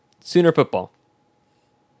 Sooner football.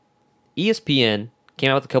 ESPN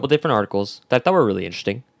came out with a couple different articles that I thought were really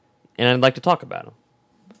interesting, and I'd like to talk about them.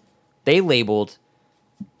 They labeled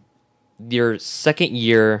your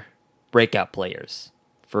second-year breakout players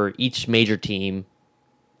for each major team,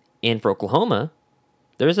 and for Oklahoma,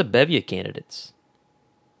 there's a bevy of candidates.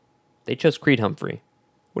 They chose Creed Humphrey.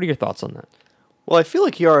 What are your thoughts on that? Well, I feel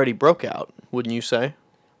like he already broke out, wouldn't you say?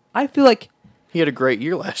 I feel like he had a great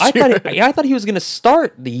year last year. I thought he was going to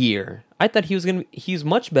start the year. I thought he's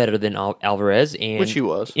much better than Alvarez, which he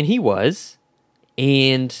was, and he was,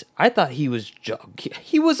 and I thought he was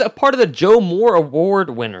a part of the Joe Moore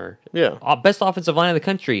Award winner. Yeah, best offensive line in the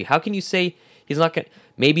country. How can you say he's not going?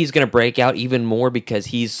 Maybe he's going to break out even more because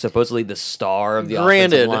he's supposedly the star of the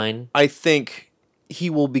offensive line. I think he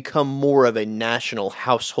will become more of a national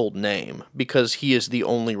household name because he is the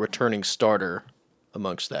only returning starter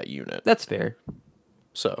amongst that unit. That's fair.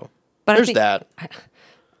 So, there's that.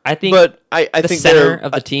 I think, but I the think center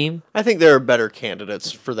of the team. I think there are better candidates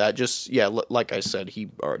for that. Just like I said, he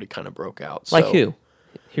already kind of broke out. So. Like who?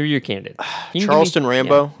 Who are your candidates? Charleston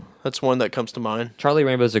Rambo. Yeah. That's one that comes to mind. Charlie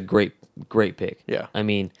Rambo's a great pick. Yeah. I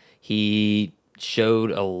mean, he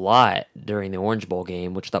showed a lot during the Orange Bowl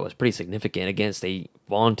game, which I thought was pretty significant against a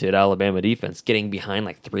vaunted Alabama defense, getting behind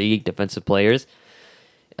like 3 defensive players.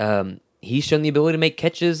 He's shown the ability to make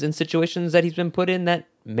catches in situations that he's been put in that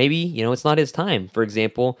maybe, it's not his time. For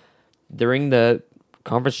example, during the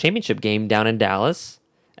conference championship game down in Dallas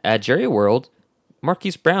at Jerry World,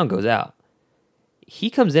 Marquise Brown goes out. He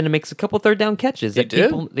comes in and makes a couple third down catches that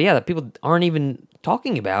people aren't even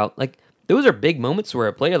talking about. Like, those are big moments where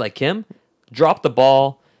a player like him dropped the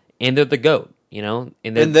ball and they're the GOAT, and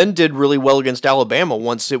then did really well against Alabama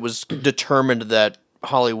once it was determined that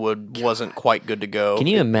Hollywood wasn't quite good to go. Can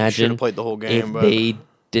you imagine should have played the whole game, if they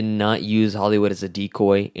did not use Hollywood as a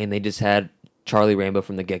decoy and they just had Charlie Rambo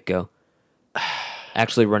from the get-go?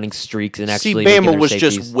 Actually running streaks and actually Bama was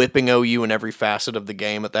safeties. just whipping OU in every facet of the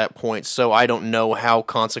game at that point, so I don't know how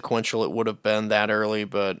consequential it would have been that early,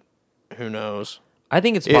 but who knows? I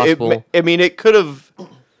think it's possible. It could have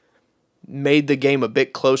made the game a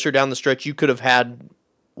bit closer down the stretch. You could have had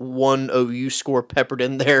one OU score peppered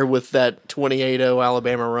in there with that 28-0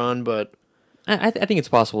 Alabama run, but I think it's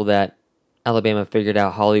possible that Alabama figured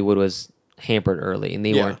out Hollywood was hampered early, and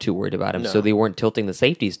they weren't too worried about him, so they weren't tilting the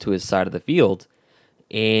safeties to his side of the field.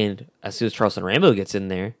 And as soon as Charleston Rambo gets in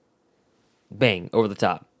there, bang, over the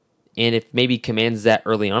top. And if maybe commands that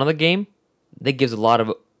early on in the game, that gives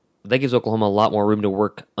Oklahoma a lot more room to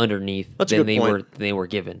work underneath than they were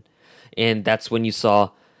given. And that's when you saw,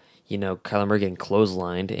 Kyler Murray getting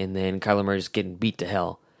clotheslined and then Kyler Murray just getting beat to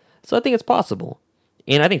hell. So I think it's possible.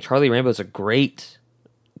 And I think Charlie Rambo is a great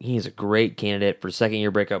candidate for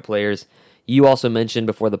second-year breakout players. You also mentioned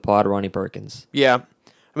before the pod Ronnie Perkins. Yeah.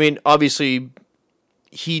 Obviously,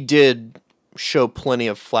 he did show plenty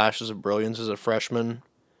of flashes of brilliance as a freshman.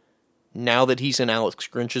 Now that he's in Alex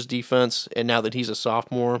Grinch's defense, and now that he's a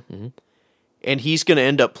sophomore, and he's going to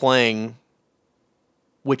end up playing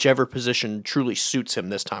whichever position truly suits him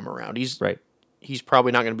this time around. He's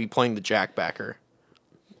probably not going to be playing the jackbacker.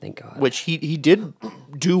 Thank God. Which he did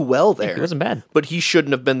do well there. He wasn't bad. But he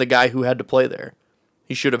shouldn't have been the guy who had to play there.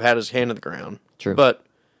 He should have had his hand in the ground. True. But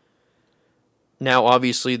now,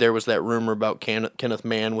 obviously, there was that rumor about Kenneth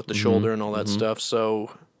Mann with the shoulder and all that stuff.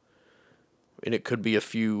 So, and it could be a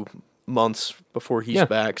few months before he's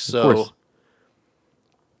back. So,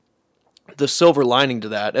 the silver lining to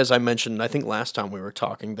that, as I mentioned, I think last time we were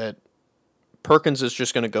talking, that Perkins is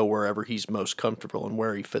just going to go wherever he's most comfortable and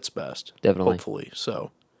where he fits best. Definitely. Hopefully. So,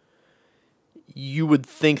 you would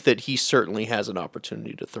think that he certainly has an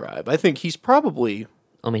opportunity to thrive. I think he's probably...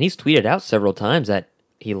 he's tweeted out several times that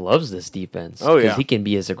he loves this defense. Oh, yeah. Because he can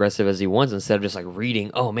be as aggressive as he wants instead of just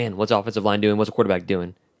reading, oh, man, what's the offensive line doing? What's the quarterback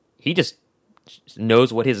doing? He just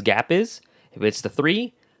knows what his gap is. If it's the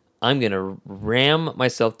 3, I'm going to ram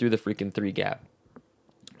myself through the freaking 3 gap.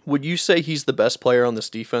 Would you say he's the best player on this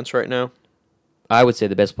defense right now? I would say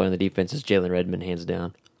the best player on the defense is Jalen Redmond, hands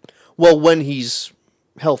down. Well, when he's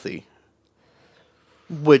healthy.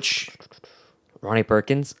 Which... Ronnie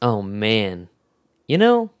Perkins? Oh, man.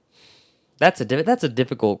 That's a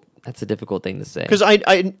difficult thing to say. Because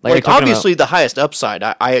I obviously the highest upside,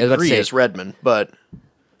 I agree, is Redmond, but...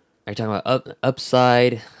 Are you talking about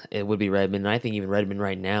upside? It would be Redmond. And I think even Redmond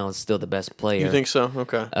right now is still the best player. You think so?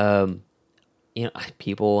 Okay.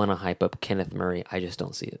 People want to hype up Kenneth Murray. I just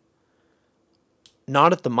don't see it.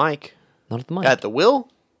 Not at the mic. Not at the mic. At the will?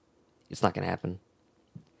 It's not going to happen.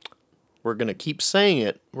 We're going to keep saying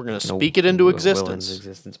it. We're going to speak it into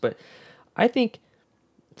existence. But I think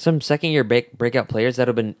some second-year breakout players that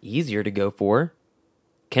have been easier to go for.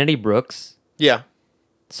 Kennedy Brooks. Yeah.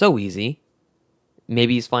 So easy.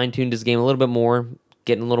 Maybe he's fine-tuned his game a little bit more,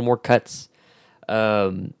 getting a little more cuts,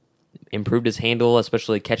 improved his handle,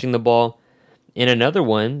 especially catching the ball. And another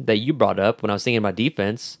one that you brought up when I was thinking about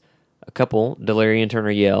defense, a couple, Delarian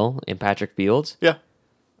Turner-Yell and Patrick Fields. Yeah.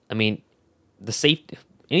 The safety,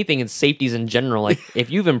 anything in safeties in general, if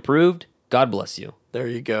you've improved, God bless you. There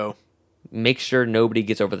you go. Make sure nobody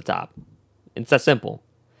gets over the top. It's that simple.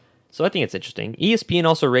 So I think it's interesting. ESPN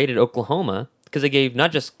also rated Oklahoma because they gave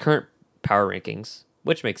not just current power rankings,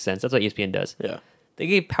 which makes sense. That's what ESPN does. Yeah. They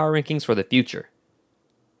gave power rankings for the future.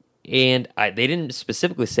 And they didn't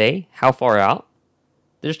specifically say how far out.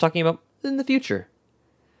 They're just talking about in the future.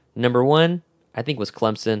 Number 1, I think, was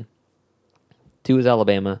Clemson. 2 is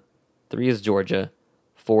Alabama. 3 is Georgia.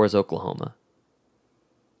 4 is Oklahoma.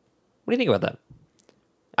 What do you think about that?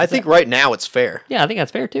 I think right now it's fair. Yeah, I think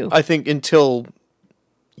that's fair too. I think until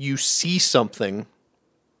you see something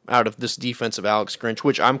out of this defense of Alex Grinch,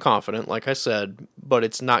 which I'm confident, like I said, but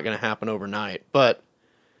it's not going to happen overnight. But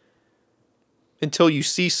until you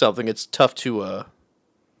see something, it's tough to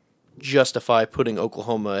justify putting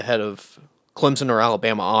Oklahoma ahead of Clemson or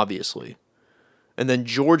Alabama, obviously. And then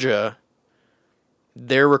Georgia,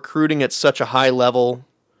 they're recruiting at such a high level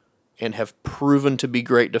and have proven to be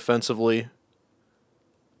great defensively.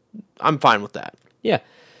 I'm fine with that. Yeah.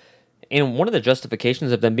 And one of the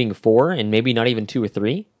justifications of them being 4 and maybe not even 2 or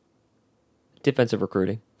 3, defensive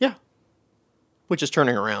recruiting. Yeah. Which is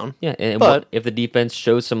turning around. Yeah, and but if the defense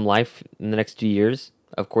shows some life in the next 2 years,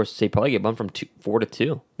 of course, they probably get bumped from 4 to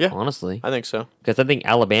 2. Yeah, honestly. I think so. Because I think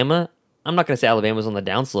Alabama, I'm not going to say Alabama's on the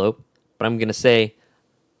downslope, but I'm going to say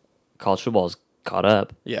college football's caught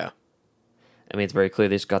up. Yeah. I mean, it's very clear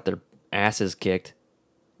they just got their asses kicked,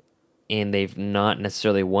 and they've not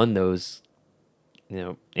necessarily won those,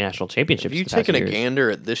 national championships. Have you taken a gander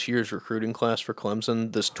at this year's recruiting class for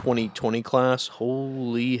Clemson, this 2020 class?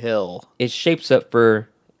 Holy hell. It shapes up for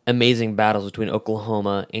amazing battles between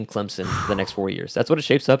Oklahoma and Clemson for the next 4 years. That's what it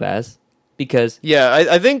shapes up as. Because yeah,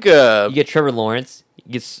 I think you get Trevor Lawrence,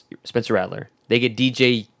 you get Spencer Rattler. They get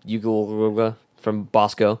DJ Uiagalelei from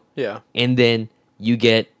Bosco. Yeah. And then you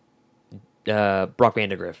get Brock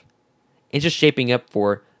Vandagriff. It's just shaping up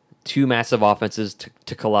for two massive offenses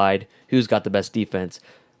to collide. Who's got the best defense?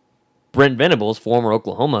 Brent Venables, former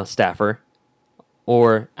Oklahoma staffer,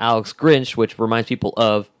 or Alex Grinch, which reminds people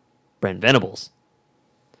of Brent Venables.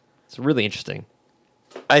 It's really interesting.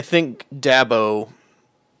 I think Dabo,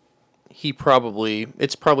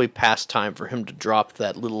 it's probably past time for him to drop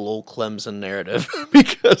that little old Clemson narrative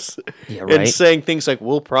because and saying things like,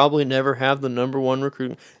 we'll probably never have the number one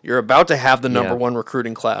recruiting. You're about to have the number one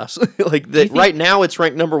recruiting class. Right now it's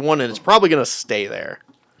ranked number one and it's probably going to stay there.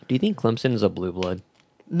 Do you think Clemson is a blue blood?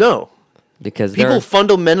 No. Because people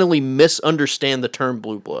fundamentally misunderstand the term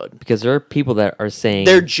blue blood. Because there are people that are saying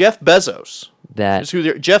they're Jeff Bezos.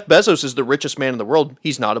 Jeff Bezos is the richest man in the world.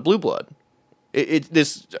 He's not a blue blood.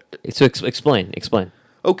 So explain.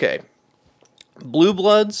 Okay. Blue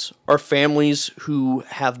bloods are families who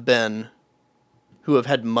have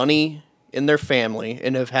had money in their family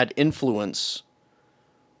and have had influence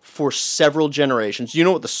for several generations. Do you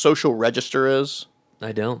know what the social register is?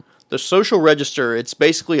 I don't. The social register, it's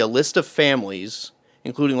basically a list of families,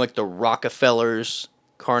 including like the Rockefellers,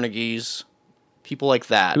 Carnegies, people like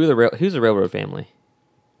that. Who's the railroad family?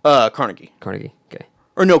 Carnegie. Carnegie, okay.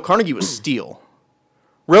 Or no, Carnegie was Steele.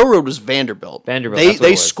 Railroad was Vanderbilt.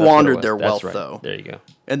 They squandered their wealth, though. There you go.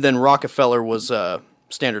 And then Rockefeller was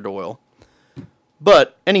Standard Oil.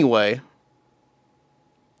 But anyway,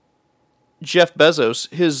 Jeff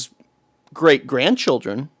Bezos, his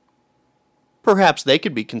great-grandchildren, perhaps they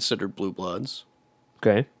could be considered blue bloods.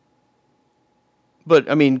 Okay. But,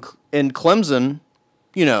 I mean, in Clemson,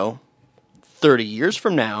 30 years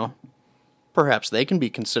from now, perhaps they can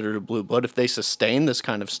be considered a blue blood if they sustain this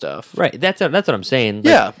kind of stuff. Right, that's what I'm saying.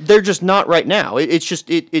 Yeah, they're just not right now. It's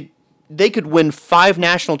just they could win 5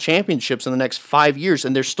 national championships in the next 5 years,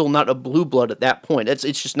 and they're still not a blue blood at that point. It's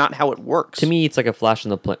just not how it works. To me, it's like a flash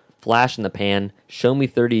in the pan. Show me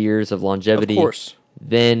 30 years of longevity. Of course.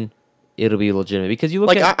 Then it'll be legitimate. Because you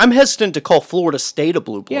look I'm hesitant to call Florida State a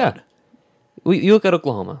blue blood. Yeah. You look at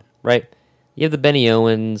Oklahoma, right? You have the Benny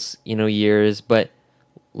Owens, years, but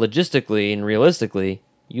logistically and realistically,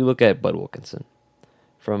 you look at Bud Wilkinson.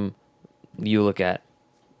 You look at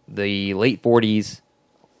the late 40s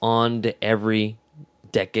on to every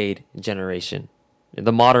decade generation.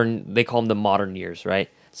 They call them the modern years, right?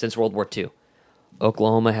 Since World War II.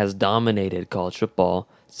 Oklahoma has dominated college football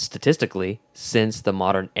statistically since the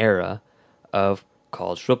modern era of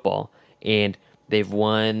college football. And they've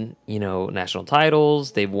won, national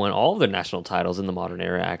titles. They've won all of their national titles in the modern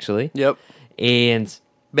era, actually. Yep. And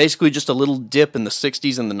basically just a little dip in the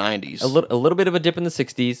 60s and the 90s. A little bit of a dip in the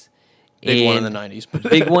 60s. Big one in the 90s.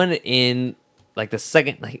 Big one in the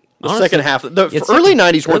second half. Early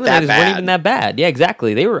 90s weren't that bad. Weren't even that bad. Yeah,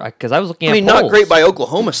 exactly. They were, because I was looking at polls. Not great by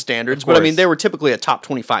Oklahoma standards, but they were typically a top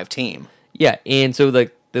 25 team. Yeah, and so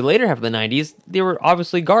the later half of the 90s, they were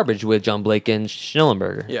obviously garbage with John Blake and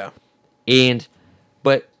Schnellenberger. Yeah.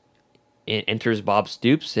 But enters Bob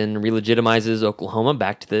Stoops and re-legitimizes Oklahoma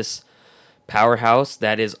back to this powerhouse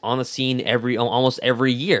that is on the scene almost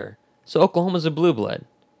every year. So Oklahoma's a blue blood.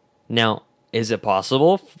 Now, is it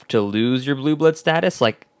possible to lose your blue blood status?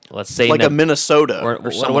 Like, let's say a Minnesota or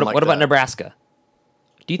what about Nebraska?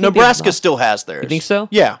 Do you think Nebraska still has theirs? You think so?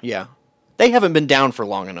 Yeah. They haven't been down for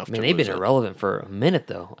long enough. They've been irrelevant for a minute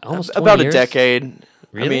though. Almost 20 about years. A decade.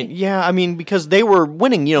 Really? Because they were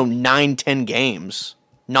winning, 9-10 games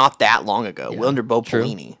not that long ago under Bo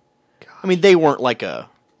Pelini. They weren't like a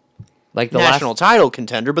national title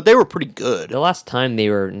contender, but they were pretty good. The last time they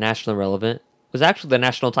were nationally relevant was actually the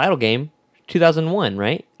national title game, 2001,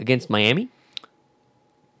 right? Against Miami?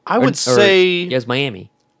 I would say... Yes, Miami.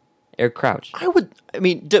 Eric Crouch.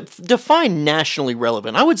 Define nationally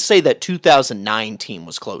relevant. I would say that 2009 team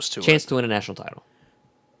was close to Chance it. to win a national title.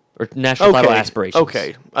 Or national title aspirations.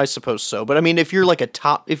 Okay, I suppose so. But I mean, if you're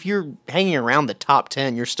if you're hanging around the top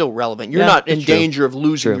 10, you're still relevant. You're not in danger of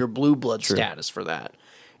losing your blue blood status for that.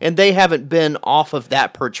 And they haven't been off of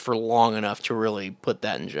that perch for long enough to really put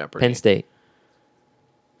that in jeopardy. Penn State.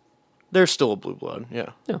 They're still a blue blood, yeah.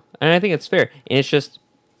 No, and I think it's fair. And it's just,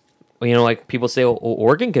 like people say,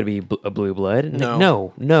 Oregon could be a blue blood.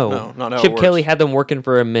 No, not how Chip it works. Kelly had them working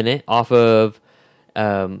for a minute off of,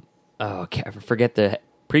 I forget the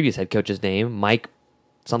previous head coach's name, Mike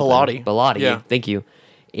something. Bellotti, yeah. Thank you.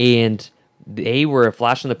 And they were a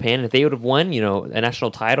flash in the pan. And if they would have won, a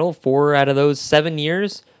national title 4 out of those 7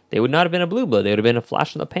 years, they would not have been a blue blood. They would have been a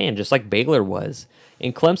flash in the pan, just like Baylor was.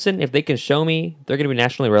 In Clemson, if they can show me they're going to be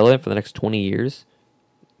nationally relevant for the next 20 years,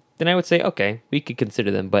 then I would say, okay, we could consider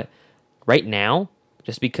them. But right now,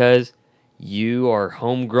 just because you are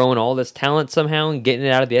homegrown all this talent somehow and getting it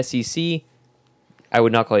out of the SEC, I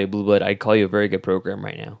would not call you a blue blood. I'd call you a very good program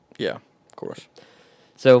right now. Yeah, of course.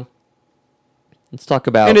 So let's talk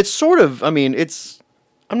about... And it's sort of, I'm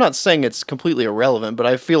not saying it's completely irrelevant, but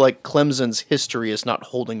I feel like Clemson's history is not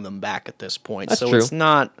holding them back at this point. That's so true. It's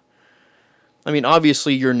not...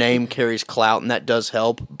 obviously your name carries clout, and that does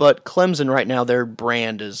help, but Clemson right now, their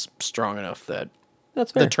brand is strong enough that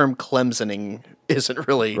That's fair. the term Clemsoning isn't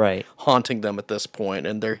really haunting them at this point,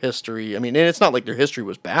 and their history, and it's not like their history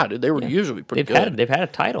was bad. They were usually pretty good. They've had a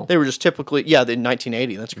title. They were just typically, in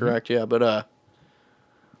 1980, that's correct, but...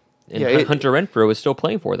 And Hunter Renfrow is still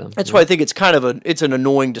playing for them. That's why I think it's kind of it's an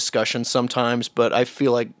annoying discussion sometimes, but I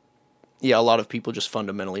feel like, a lot of people just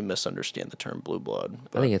fundamentally misunderstand the term blue blood.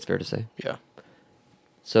 But, I think it's fair to say. Yeah.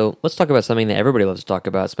 So let's talk about something that everybody loves to talk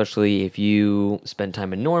about, especially if you spend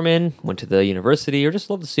time in Norman, went to the university, or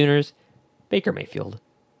just love the Sooners. Baker Mayfield.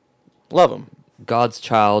 Love him. God's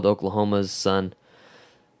child, Oklahoma's son.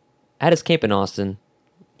 At his camp in Austin,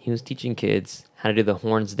 he was teaching kids how to do the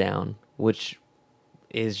horns down, which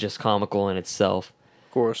is just comical in itself.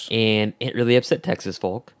 Of course. And it really upset Texas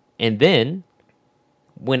folk. And then,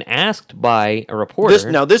 when asked by a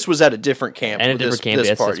reporter... This was at a different camp. At a different camp,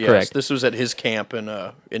 yes, that's correct. This was at his camp in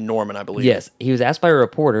Norman, I believe. Yes, he was asked by a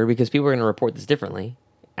reporter, because people are going to report this differently,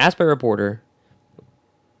 asked by a reporter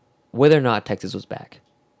whether or not Texas was back,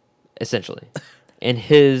 essentially. And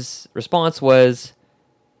his response was,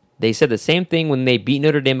 they said the same thing when they beat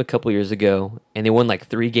Notre Dame a couple years ago, and they won like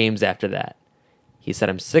 3 games after that. He said,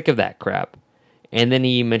 I'm sick of that crap. And then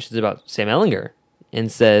he mentions about Sam Ehlinger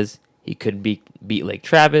and says he couldn't beat Lake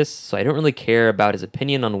Travis, so I don't really care about his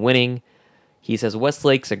opinion on winning. He says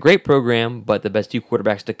Westlake's a great program, but the best 2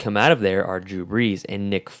 quarterbacks to come out of there are Drew Brees and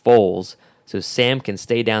Nick Foles, so Sam can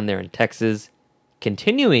stay down there in Texas.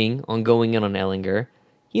 Continuing on going in on Ehlinger,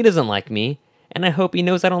 he doesn't like me, and I hope he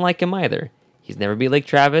knows I don't like him either. He's never beat Lake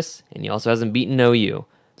Travis, and he also hasn't beaten OU,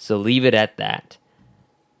 so leave it at that.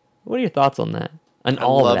 What are your thoughts on that? On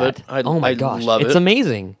all of that? Oh my gosh, it's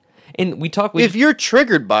amazing. And we talk. If you're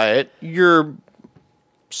triggered by it, you're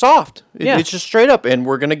soft. It's just straight up, and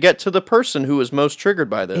we're gonna get to the person who is most triggered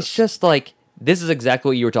by this. It's just like this is exactly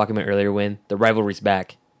what you were talking about earlier when the rivalry's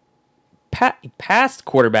back. Past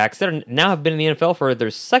quarterbacks that now have been in the NFL for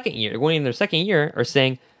their second year, going in their second year, are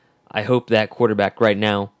saying, "I hope that quarterback right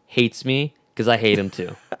now hates me because I hate him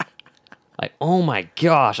too." Like, oh my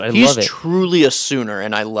gosh, love it. He's truly a Sooner,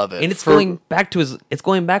 and I love it. And it's going back to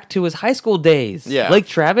his high school days. Yeah, Lake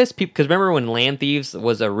Travis. Because remember when Land Thieves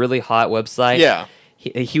was a really hot website? Yeah,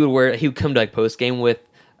 he would come to like post game with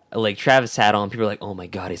a Lake Travis hat on. People are like, oh my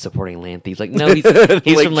god, he's supporting Land Thieves. Like, no, he's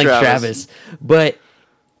from Lake Travis. But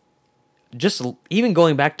just even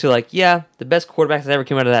going back to like, the best quarterbacks that ever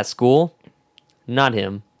came out of that school, not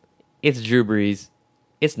him. It's Drew Brees.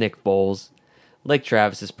 It's Nick Foles. Lake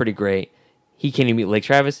Travis is pretty great. He can't even beat Lake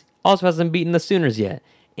Travis. Also hasn't beaten the Sooners yet.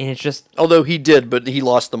 And it's just... Although he did, but he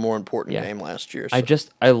lost the more important game last year. So.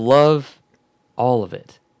 I love all of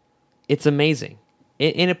it. It's amazing.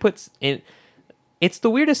 It's the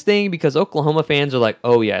weirdest thing because Oklahoma fans are like,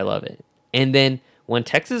 oh yeah, I love it. And then when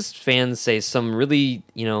Texas fans say some really,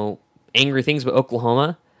 angry things about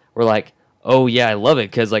Oklahoma, we're like, oh yeah, I love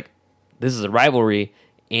it because like this is a rivalry.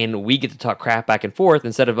 And we get to talk crap back and forth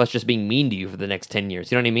instead of us just being mean to you for the next 10 years.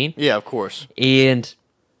 You know what I mean? Yeah, of course. And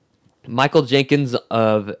Michael Jenkins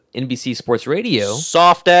of NBC Sports Radio...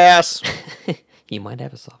 Soft ass! He might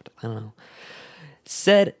have a soft... I don't know.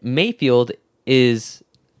 Said Mayfield is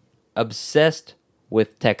obsessed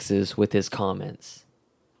with Texas with his comments.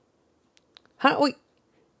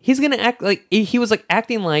 He's going to act like... He was like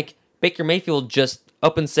acting like Baker Mayfield just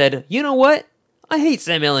up and said, you know what? I hate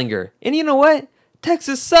Sam Ehlinger. And you know what?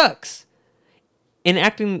 Texas sucks. And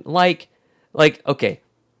acting like, okay,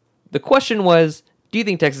 the question was, do you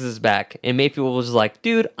think Texas is back? And Mayfield was like,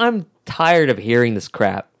 dude, I'm tired of hearing this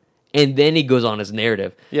crap. And then he goes on his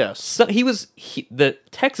narrative. Yes. So the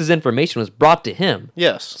Texas information was brought to him.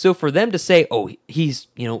 Yes. So for them to say, oh, he's,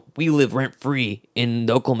 we live rent free in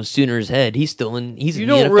the Oklahoma Sooners' head. He's in the NFL. You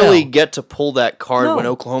don't really get to pull that card when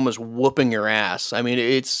No. Oklahoma's whooping your ass. I mean,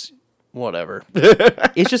 it's whatever.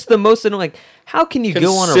 It's just the most annoying. How can you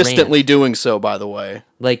go on a rant? Consistently doing so, by the way.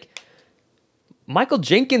 Like, Michael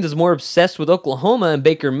Jenkins is more obsessed with Oklahoma and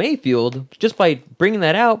Baker Mayfield just by bringing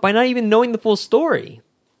that out by not even knowing the full story.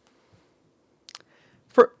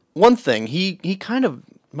 For one thing,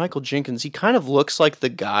 Michael Jenkins, he kind of looks like the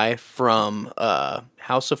guy from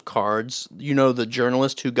House of Cards. You know, the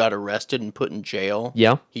journalist who got arrested and put in jail?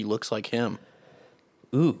 Yeah. He looks like him.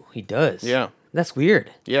 Ooh, he does. Yeah. That's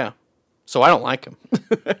weird. Yeah. So I don't like him.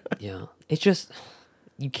 Yeah. It's just,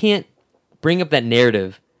 you can't bring up that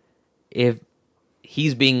narrative if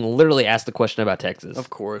he's being literally asked the question about Texas. Of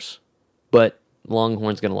course. But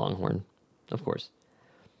Longhorn's going to Longhorn. Of course.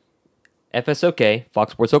 FSOK,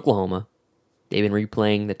 Fox Sports Oklahoma. They've been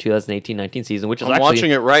replaying the 2018-19 season, which is I'm actually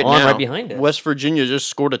watching it right on now. right behind us. West Virginia just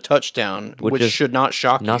scored a touchdown, which is should not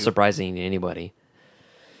shock Not you. surprising to anybody.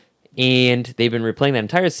 And they've been replaying that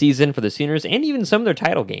entire season for the Sooners and even some of their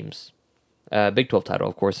title games. Big 12 title,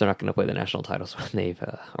 of course. They're not going to play the national titles when they've,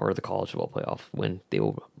 or the college football playoff when they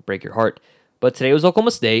will break your heart. But today was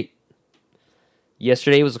Oklahoma State.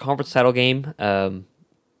 Yesterday was a conference title game.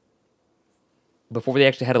 Before they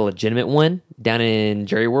actually had a legitimate one down in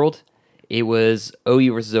Jerry World, it was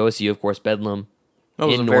OU versus OSU, of course, Bedlam. That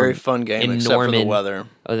was a very fun game, except for the weather.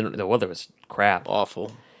 Oh, the weather was crap.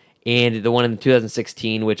 Awful. And the one in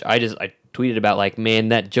 2016, which I tweeted about, like, man,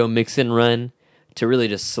 that Joe Mixon run to really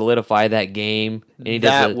just solidify that game. And he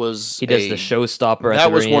does the showstopper.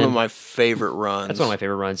 That was one of my favorite runs. That's one of my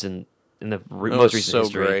favorite runs in the most recent so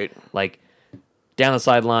history. Great. Like, down the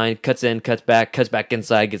sideline, cuts in, cuts back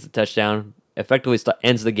inside, gets a touchdown, effectively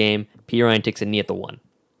ends the game. P. Ryan takes a knee at the 1.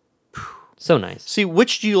 So nice. See,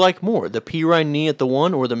 which do you like more, the P. Ryan knee at the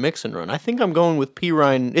 1 or the Mixon run? I think I'm going with P.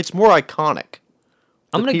 Ryan. It's more iconic.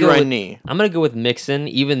 I'm gonna go with Mixon,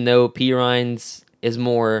 even though P. Ryan's is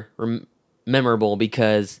more memorable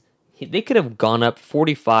because they could have gone up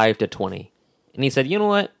 45-20, and he said, "You know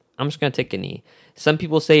what? I'm just gonna take a knee." Some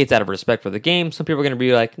people say it's out of respect for the game. Some people are gonna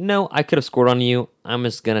be like, "No, I could have scored on you. I'm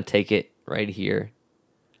just gonna take it right here."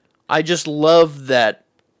 I just love that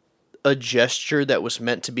a gesture that was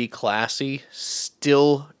meant to be classy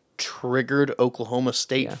still triggered Oklahoma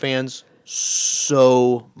State fans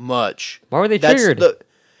so much. Why were they triggered?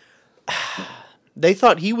 They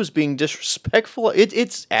thought he was being disrespectful.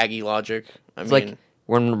 It's Aggie logic. I mean, like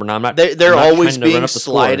I'm not. They're I'm not always trying to run being up the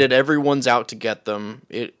slighted. score. Everyone's out to get them.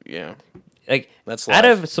 Like that's out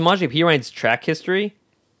life. of Samaje Perine's track history,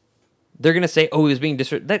 they're gonna say, "Oh, he was being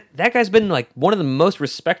disrespectful." That guy's been like one of the most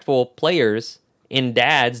respectful players and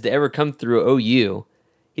dads to ever come through OU.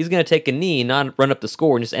 He's gonna take a knee, not run up the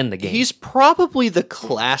score, and just end the game. He's probably the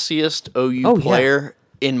classiest OU player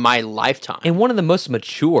in my lifetime, and one of the most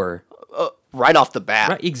mature. Right off the bat.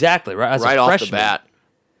 Right, exactly. Right off the bat.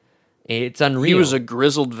 It's unreal. He was a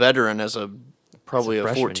grizzled veteran as probably a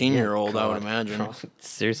 14-year-old, I would imagine.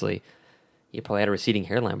 Seriously. He probably had a receding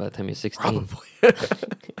hairline by the time he was 16. Probably.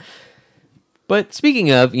 But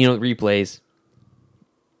speaking of, replays,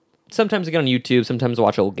 sometimes I get on YouTube, sometimes I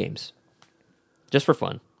watch old games. Just for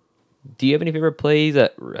fun. Do you have any favorite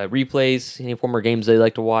replays, any former games that you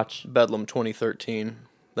like to watch? Bedlam 2013.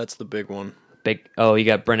 That's the big one. You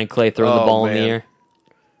got Brendan Clay throwing the ball in the air.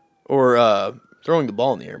 Or throwing the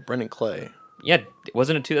ball in the air, Brendan Clay. Yeah,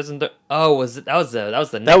 wasn't it 2013? Oh, was it? That was the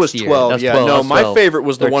next year. That was 12. That was yeah, 12. no, That was my 12. favorite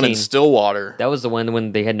was the 13. one in Stillwater. That was the one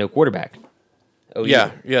when they had no quarterback. Oh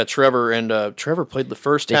yeah. Trevor played the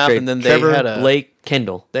first half, and then Trevor, they had Blake,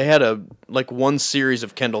 Kendall. They had one series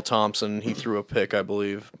of Kendall Thompson. He threw a pick, I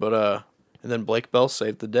believe, but and then Blake Bell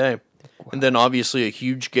saved the day, and then obviously a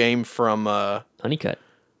huge game from Honeycutt.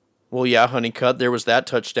 Well, yeah, Honeycutt. There was that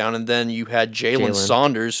touchdown, and then you had Jalen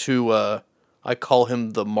Saunders, who I call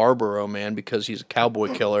him the Marlboro Man because he's a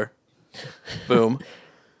cowboy killer. Boom.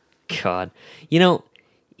 God,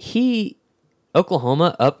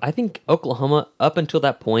 Oklahoma up until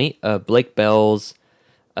that point, Blake Bell's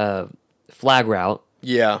flag route,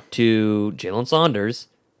 to Jalen Saunders,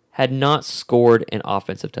 had not scored an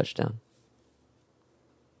offensive touchdown.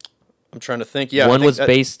 I'm trying to think. Yeah, one was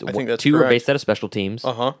based. I think that's two correct. were based out of special teams.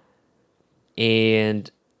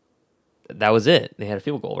 And that was it. They had a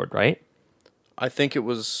field goal, right? I think it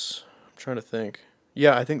was. I'm trying to think.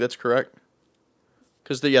 Yeah, I think that's correct.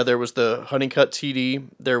 Because there was the Honeycutt TD,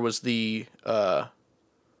 there was the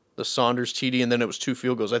Saunders TD, and then it was 2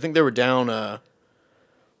 field goals. I think they were down. What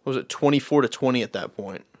was it, 24-20 at that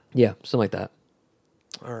point? Yeah, something like that.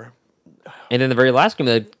 Or And then the very last game,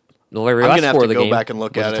 the very I'm last gonna have score to of the go game back and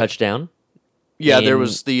look was at a it. touchdown. yeah, there And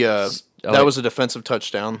was the that was a defensive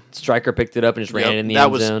touchdown. Striker picked it up and just ran it in the that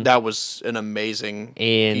end was zone. that was an amazing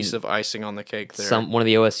And piece of icing on the cake there. One of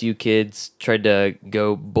the OSU kids tried to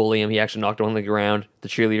go bully him. He actually knocked him on the ground. The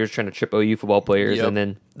cheerleaders trying to trip OU football players, Yep.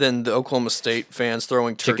 and then the Oklahoma State fans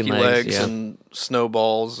throwing turkey Chicken legs, legs, yeah. and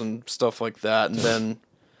snowballs and stuff like that. And then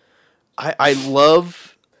I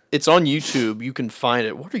love, it's on YouTube. You can find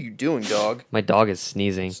it. What are you doing, dog? my dog is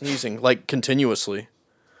sneezing. Sneezing like continuously.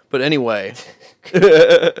 But anyway,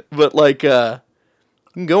 but like you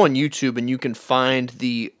can go on YouTube and you can find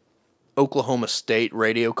the Oklahoma State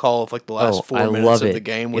radio call of like the last 4 I minutes love of it. the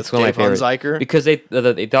game with It's one of Dave my favorites. Hunziker. Because they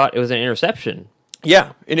thought it was an interception.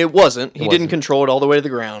 Yeah, and it wasn't. He didn't wasn't. control it all the way to the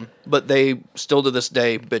ground, but they still to this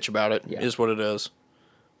day bitch about it. Yeah. Is what it is.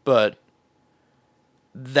 But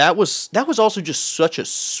that was also just such a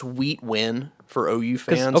sweet win for OU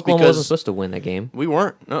fans Oklahoma wasn't supposed to win that game. we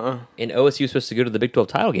weren't. And OSU was supposed to go to the Big 12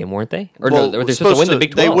 title game, weren't they? Or Well, no, they were supposed to win the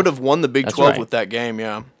Big 12. They would have won the Big That's 12 right. with that game,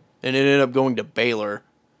 yeah. And it ended up going to Baylor.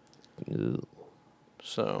 Ooh.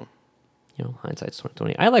 So Hindsight's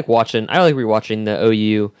 2020. I like rewatching the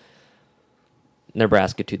OU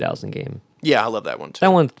Nebraska 2000 game. yeah, I love that one too.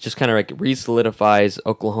 That one just kind of like re-solidifies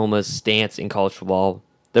Oklahoma's stance in college football.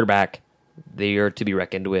 They're back. They are to be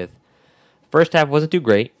reckoned with. First half wasn't too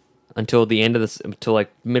great until the end of this, until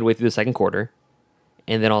like midway through the second quarter,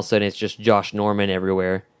 and then all of a sudden it's just Josh Norman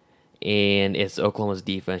everywhere, and it's Oklahoma's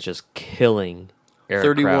defense just killing Eric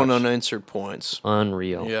 31 Crouch. unanswered points.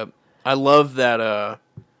 Unreal. Yep. I love that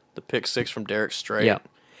the pick 6 from Derek Strait. Yeah,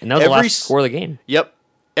 and that was the last score of the game. Yep.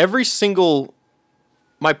 Every single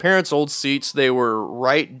my parents' old seats, they were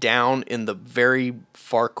right down in the very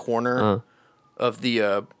far corner of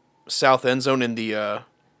the south end zone in the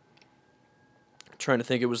trying to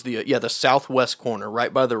think, it was the southwest corner,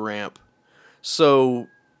 right by the ramp. So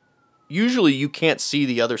usually you can't see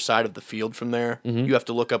the other side of the field from there. Mm-hmm. You have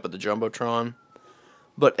to look up at the Jumbotron.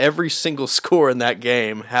 But every single score in that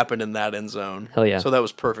game happened in that end zone. Hell yeah. So that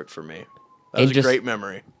was perfect for me. That And was a just- great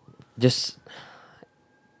memory. Just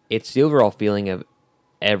it's the overall feeling of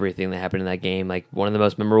everything that happened in that game. Like one of the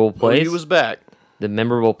most memorable plays. He was back. The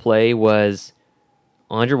memorable play was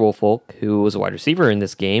Andre Woolfolk, who was a wide receiver in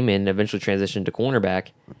this game and eventually transitioned to cornerback.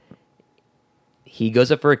 He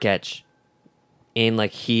goes up for a catch, and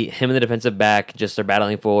like him and the defensive back just are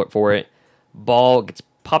battling for it. Ball gets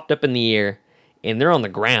popped up in the air, and they're on the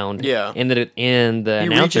ground. Yeah. And the He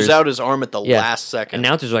announcers reaches out his arm at the last second.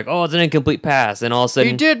 Announcers are like, "Oh, it's an incomplete pass," and all of a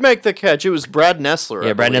sudden He did make the catch. It was Brad Nessler.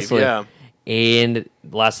 I Brad believe. Nessler. Yeah. And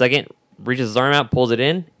last second, reaches his arm out, pulls it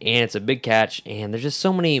in, and it's a big catch. And there's just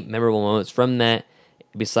so many memorable moments from that,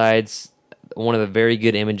 besides one of the very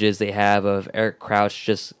good images they have of Eric Crouch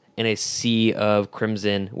just in a sea of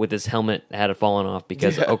crimson with his helmet that had fallen off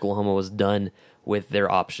because Oklahoma was done with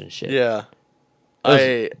their option shit. Yeah.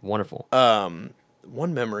 It was wonderful.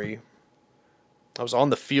 One memory, I was on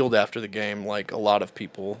the field after the game, like a lot of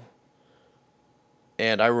people,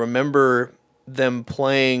 and I remember them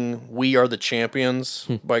playing "We Are the Champions"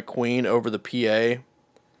 by Queen over the PA,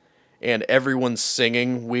 and everyone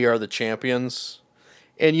singing "We Are the Champions."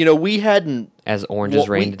 And we hadn't As oranges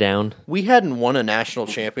rained down. we hadn't won a national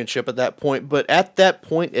championship at that point, but at that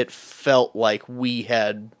point it felt like we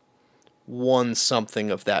had won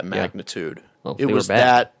something of that magnitude. Well, It they were was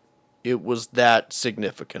back. it was that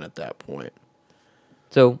significant at that point.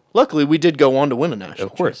 So, Luckily, we did go on to win a national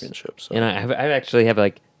of course. championship. So. And I actually have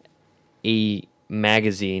like a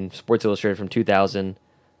magazine, Sports Illustrated from 2000,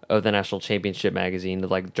 of the national championship magazine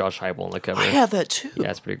of like Josh Heupel on the cover. I have that too.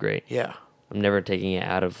 Yeah, it's pretty great. Yeah. I'm never taking it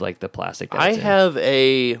out of like the plastic. that I it's in. have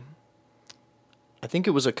I think it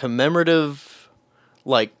was a commemorative,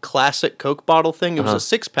 like, classic Coke bottle thing. It was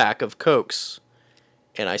a 6-pack of Cokes,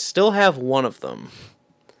 and I still have one of them.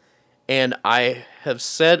 And I have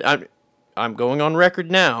said, I'm going on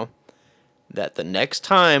record now, that the next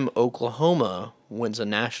time Oklahoma wins a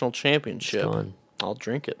national championship, gone. I'll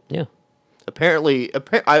drink it. Yeah. Apparently,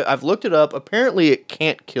 I've looked it up. Apparently, it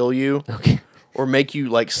can't kill you Okay. or make you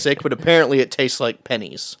like sick, but apparently, it tastes like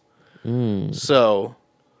pennies. So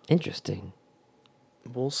Interesting.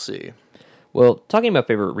 we'll see. Well, talking about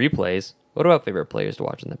favorite replays, what about favorite players to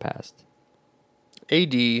watch in the past?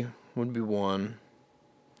 AD would be one.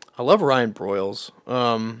 I love Ryan Broyles.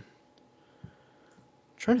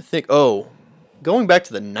 Trying to think. Oh, going back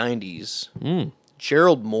to the 90s,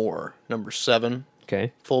 Gerald Moore, number 7,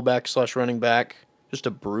 Okay. fullback / running back. just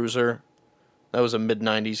a bruiser. That was a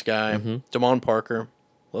mid-'90s guy. Damon Parker,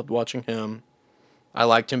 loved watching him. I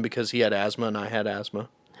liked him because he had asthma and I had asthma.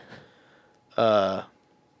 Let's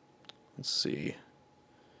see.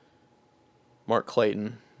 Mark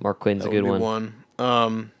Clayton. Mark Clayton's a good one.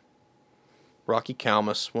 Rocky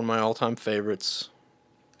Kalmus, one of my all-time favorites.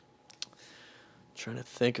 Trying to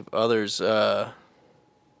think of others. Let's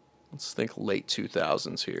think late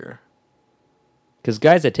 2000s here. Because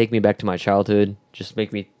guys that take me back to my childhood just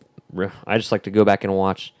make me... I just like to go back and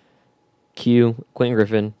watch Q, Quentin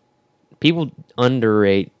Griffin. People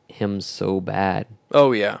underrate him so bad.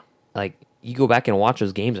 Oh, yeah. Like, you go back and watch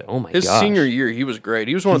those games, oh my gosh. His senior year, he was great.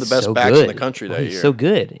 He was one of the best backs in the country that year. He's so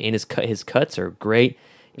good. And his cuts are great.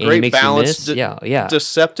 And Great he makes balance. you miss. Yeah.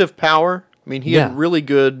 Deceptive power. I mean, he had really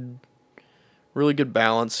good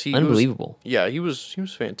balance. Unbelievable. He was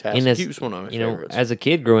fantastic. He was one of my favorites. As a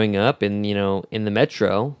kid growing up in in the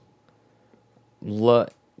Metro,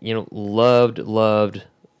 loved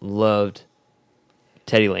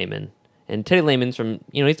Teddy Lehman. And Teddy Lehman's from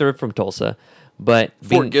he's from Tulsa, but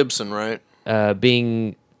Fort Gibson, right?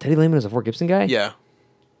 Being Teddy Lehman is a Fort Gibson guy. Yeah,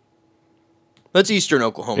 that's Eastern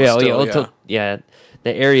Oklahoma. Yeah,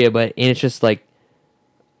 the area. But and it's just like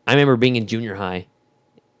I remember being in junior high,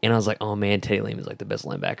 and I was like, oh man, Teddy Lehman's like the best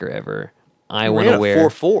linebacker ever. I want to wear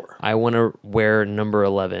 4.4. I want to wear number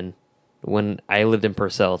 11. When I lived in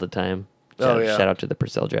Purcell at the time. Shout out to the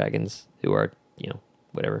Purcell Dragons, who are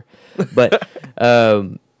whatever. But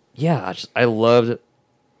I loved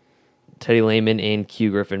Teddy Lehman and Q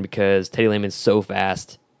Griffin because Teddy Lehman's so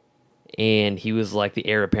fast, and he was like the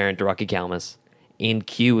heir apparent to Rocky Kalmus. And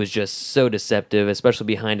Q was just so deceptive, especially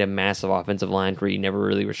behind a massive offensive line where you never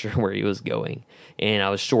really were sure where he was going. And I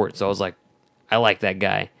was short, so I was like, I like that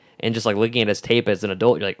guy. And just like looking at his tape as an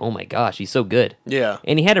adult, you're like, oh my gosh, he's so good. Yeah.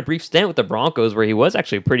 And he had a brief stint with the Broncos where he was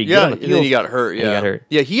actually pretty good on the field. And then he got hurt.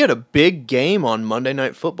 Yeah, he had a big game on Monday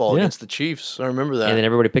Night Football against the Chiefs. I remember that. And then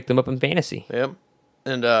everybody picked him up in fantasy. Yep.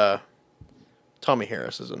 And Tommy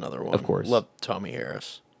Harris is another one. Of course. Love Tommy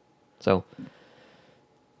Harris. So,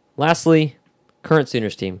 lastly, current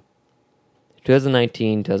Sooners team,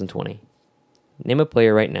 2019, 2020. Name a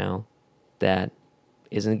player right now that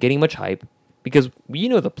isn't getting much hype, because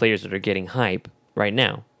the players that are getting hype right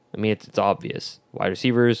now. I mean, it's obvious. Wide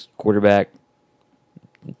receivers, quarterback,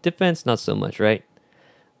 defense, not so much, right?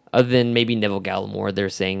 Other than maybe Neville Gallimore, they're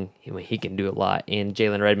saying he can do a lot, and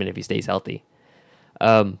Jalen Redmond if he stays healthy.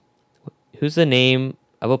 Who's the name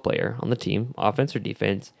of a player on the team, offense or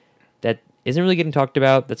defense, that isn't really getting talked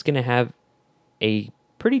about, that's going to have a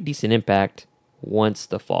pretty decent impact once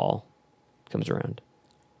the fall comes around?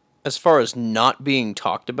 As far as not being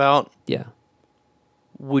talked about, yeah.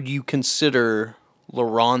 Would you consider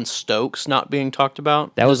LaRon Stokes not being talked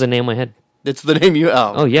about? That was the name I had. It's the name you...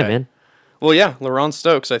 Oh, yeah, man. Well, yeah, LaRon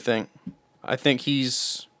Stokes, I think. I think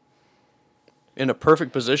he's in a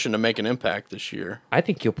perfect position to make an impact this year. I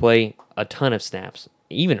think he'll play a ton of snaps,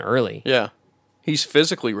 even early. Yeah. He's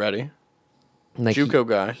physically ready. Like JUCO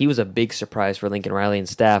guy. He was a big surprise for Lincoln Riley and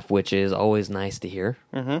staff, which is always nice to hear.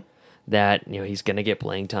 Mm-hmm. That he's going to get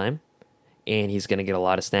playing time, and he's going to get a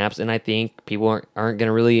lot of snaps. And I think people aren't going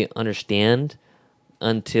to really understand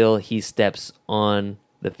until he steps on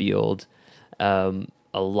the field a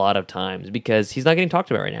lot of times, because he's not getting talked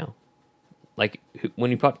about right now. Like,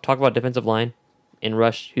 when you talk about defensive line and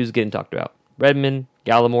rush, who's getting talked about? Redmond,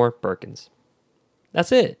 Gallimore, Perkins.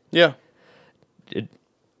 That's it. Yeah.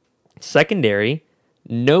 Secondary,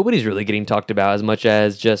 nobody's really getting talked about as much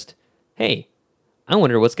as just, hey, I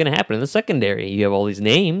wonder what's going to happen in the secondary. You have all these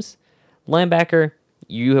names. Linebacker,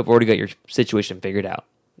 you have already got your situation figured out.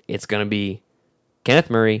 It's going to be Kenneth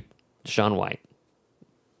Murray, Deshaun White.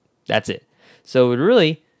 That's it. So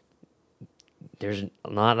really, there's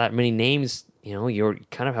not that many names. You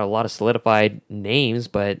kind of have a lot of solidified names,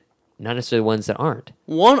 but not necessarily ones that aren't.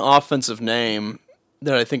 One offensive name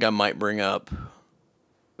that I think I might bring up,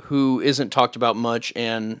 who isn't talked about much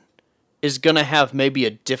and is going to have maybe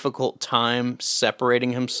a difficult time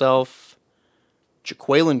separating himself,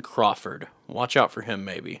 Jaquaylin Crawford. Watch out for him,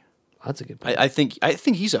 maybe. That's a good point. I think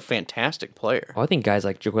he's a fantastic player. I think guys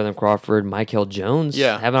like Jaquaylin Crawford, Michael Jones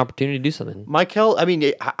have an opportunity to do something. Michael, I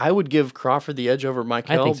mean, I would give Crawford the edge over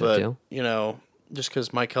Michael, I think so but too. Just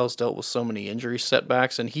because Michael's dealt with so many injury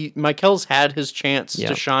setbacks, and Michael's had his chance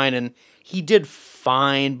to shine, and he did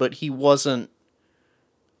fine, but he wasn't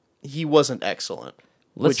excellent.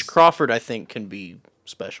 Which Crawford, I think, can be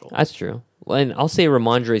special. That's true. Well, and I'll say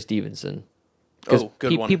Ramondre Stevenson. Oh,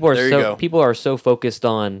 good one. People are so focused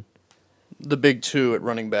on The big two at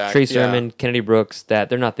running back. Trey Sermon, Kennedy Brooks, that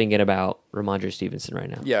they're not thinking about Ramondre Stevenson right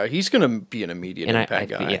now. Yeah, he's going to be an immediate impact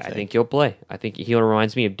guy. I think he'll play. I think he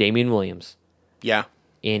reminds me of Damian Williams. Yeah.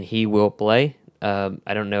 And he will play. I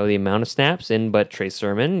don't know the amount of snaps, but Trey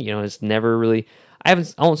Sermon, has never really. I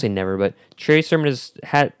won't say never, but Trey Sermon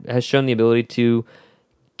has shown the ability to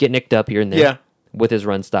get nicked up here and there with his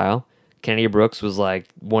run style. Kennedy Brooks was like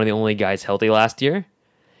one of the only guys healthy last year.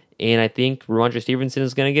 And I think Ramondre Stevenson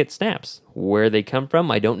is going to get snaps. Where they come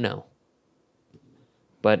from, I don't know.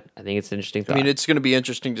 But I think it's an interesting thought. I mean, it's going to be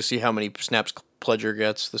interesting to see how many snaps Pledger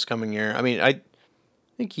gets this coming year. I mean, I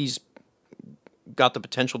think he's got the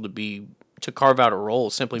potential to carve out a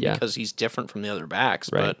role simply because he's different from the other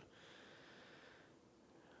backs. Right. But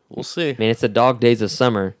we'll see. Man, it's the dog days of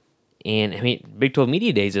summer. And, I mean, Big 12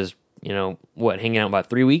 Media Days is, hanging out about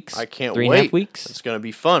 3 weeks? I can't wait. 3.5 weeks? It's going to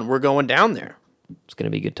be fun. We're going down there. It's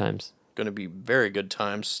going to be good times. Going to be very good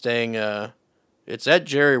times. Staying, it's at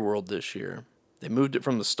Jerry World this year. They moved it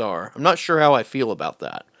from the Star. I'm not sure how I feel about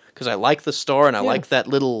that because I like the Star and I like that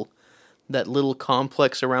little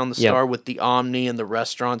complex around the Star with the Omni and the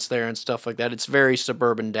restaurants there and stuff like that. It's very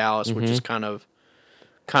suburban Dallas, which is kind of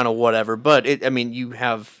whatever. But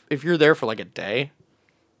if you're there for like a day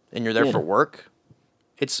and you're there for work,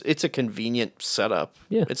 it's a convenient setup.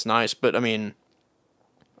 Yeah, it's nice. But I mean,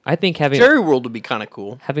 I think having Jerry World would be kind of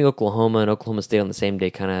cool. Having Oklahoma and Oklahoma State on the same day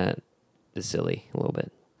kind of is silly a little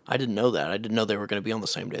bit. I didn't know that. I didn't know they were going to be on the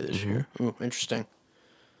same day this year. Ooh, interesting.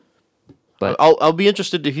 But I'll be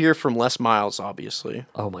interested to hear from Les Miles, obviously.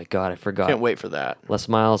 Oh my God, I forgot. Can't wait for that. Les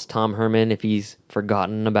Miles, Tom Herman, if he's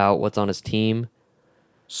forgotten about what's on his team.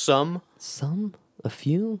 Some? A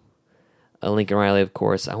few? Lincoln Riley, of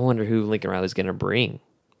course. I wonder who Lincoln Riley's going to bring.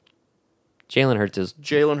 Jalen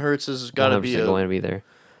Hurts has got to be going to be there.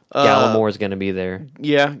 Gallimore is going to be there.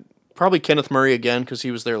 Yeah, probably Kenneth Murray again because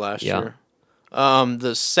he was there last year.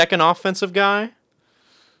 The second offensive guy,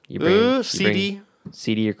 CD.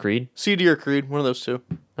 CD or Creed? CD or Creed, one of those two.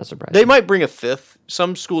 Not surprised. They might bring a fifth.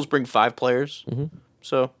 Some schools bring 5 players.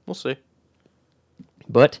 So we'll see.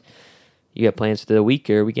 But you got plans for the week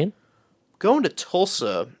or weekend? Going to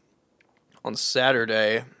Tulsa on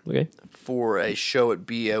Saturday for a show at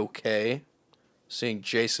BOK. Seeing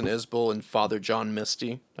Jason Isbell and Father John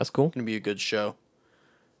Misty. That's cool. Going to be a good show.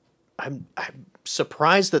 I'm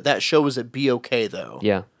surprised that show was at BOK, though.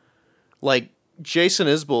 Yeah. Like, Jason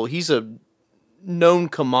Isbell, he's a known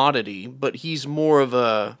commodity, but he's more of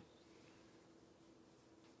a...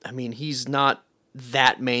 I mean, he's not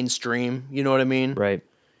that mainstream, you know what I mean? Right.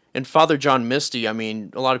 And Father John Misty, I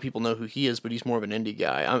mean, a lot of people know who he is, but he's more of an indie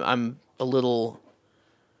guy. I'm a little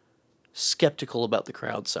skeptical about the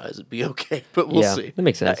crowd size at BOK, but we'll see. That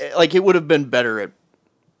makes sense. Like, it would have been better at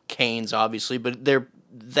Canes, obviously, but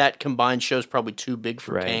that combined show is probably too big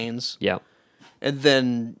for Canes. Yeah. And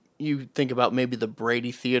then you think about maybe the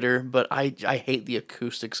Brady Theater, but I hate the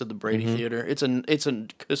acoustics of the Brady Theater. It's a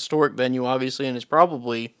historic venue, obviously, and it's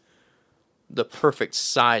probably the perfect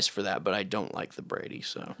size for that, but I don't like the Brady,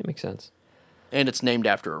 so. It makes sense. And it's named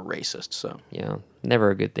after a racist, so. Yeah, never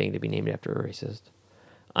a good thing to be named after a racist.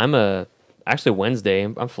 Actually Wednesday,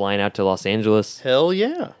 I'm flying out to Los Angeles. Hell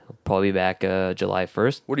yeah. I'll probably be back July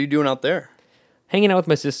 1st. What are you doing out there? Hanging out with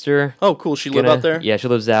my sister. Oh, cool. She live out there? Yeah, she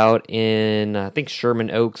lives out in, I think,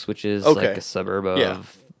 Sherman Oaks, which is like a suburb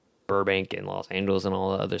of Burbank and Los Angeles and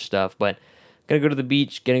all the other stuff. But gonna go to the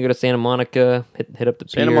beach, gonna go to Santa Monica, hit up the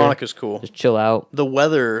pier. Santa Monica's cool. Just chill out. The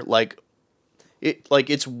weather,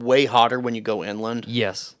 it's way hotter when you go inland.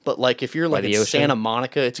 Yes. But if you're in Santa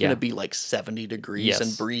Monica, it's gonna be 70 degrees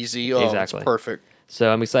and breezy. Oh, exactly. It's perfect.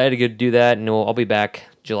 So I'm excited to go do that, and I'll be back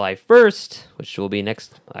July 1st, which will be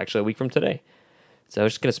a week from today. So I'm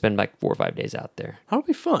just gonna spend 4 or 5 days out there. That'll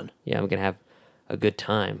be fun. Yeah, I'm gonna have a good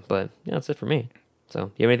time. But that's it for me.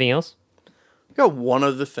 So you have anything else? I got one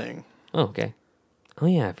other thing. Oh, okay. Oh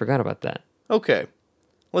yeah, I forgot about that. Okay.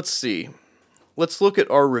 Let's see. Let's look at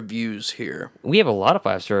our reviews here. We have a lot of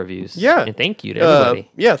 5-star reviews. Yeah. And thank you to everybody.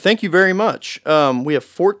 Yeah, thank you very much. We have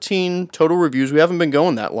 14 total reviews. We haven't been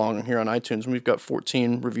going that long here on iTunes. We've got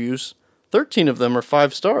 14 reviews. 13 of them are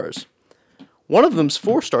 5 stars. One of them's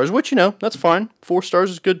 4 stars, which, that's fine. 4 stars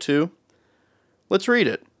is good too. Let's read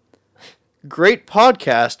it. Great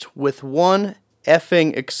podcast with one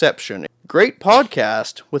effing exception. Great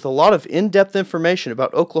podcast with a lot of in-depth information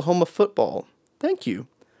about Oklahoma football. Thank you.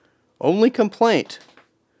 Only complaint.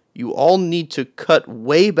 You all need to cut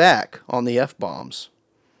way back on the F-bombs.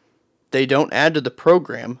 They don't add to the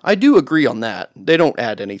program. I do agree on that. They don't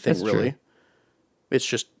add anything, That's really. True. It's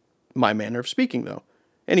just my manner of speaking, though.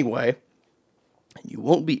 Anyway, you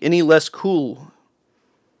won't be any less cool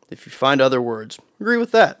if you find other words. Agree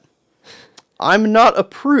with that. I'm not a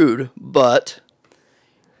prude, but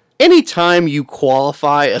anytime you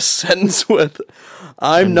qualify a sentence with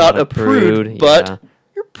I'm not a prude, but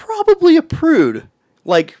you're probably a prude.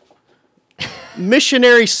 Like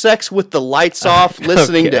missionary sex with the lights off,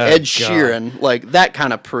 listening to Ed Sheeran, like that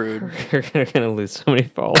kind of prude. You're going to lose so many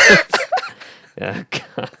followers. Yeah,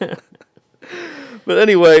 God. But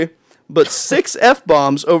anyway, 6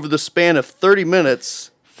 F-bombs over the span of 30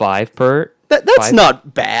 minutes. 5 per... That's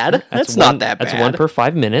not bad. That's not that bad. That's 1 per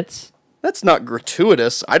 5 minutes. That's not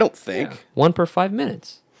gratuitous, I don't think. Yeah. 1 per 5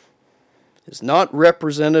 minutes. Is not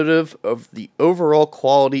representative of the overall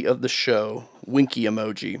quality of the show. Winky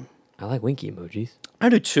emoji. I like winky emojis. I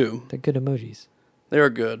do too. They're good emojis. They're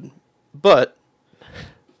good. But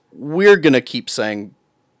we're going to keep saying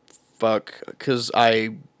fuck because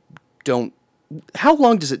I don't... How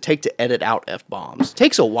long does it take to edit out F-bombs? It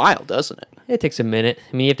takes a while, doesn't it? It takes a minute.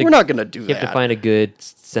 I mean, you have to. We're not going to do that. You have to find a good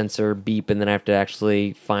censor beep, and then I have to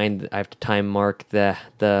actually find. I have to time mark the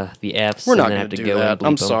Fs. We're not going to do that.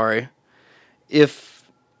 I'm sorry. If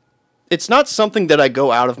it's not something that I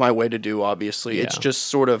go out of my way to do, obviously, it's just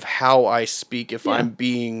sort of how I speak. If I'm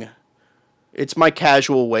being, it's my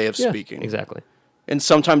casual way of speaking. Exactly. And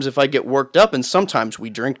sometimes if I get worked up, and sometimes we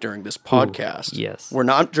drink during this podcast. Ooh, yes. We're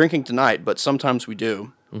not drinking tonight, but sometimes we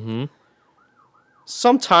do. Mm-hmm.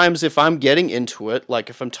 Sometimes if I'm getting into it, like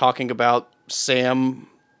if I'm talking about Sam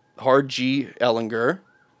Hard G. Ellinger,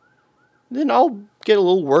 then I'll get a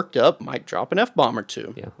little worked up, might drop an F-bomb or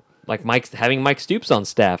two. Yeah. Like having Mike Stoops on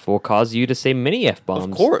staff will cause you to say many F-bombs.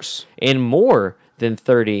 Of course. And more than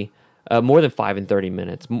 30, more than 5 in 30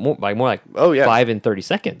 minutes. More like 5 in 30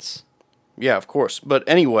 seconds. Yeah, of course. But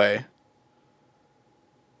anyway,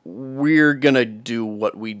 we're going to do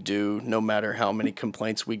what we do no matter how many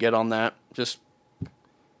complaints we get on that. Just,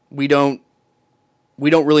 we don't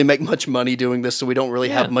really make much money doing this, so we don't really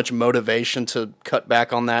have much motivation to cut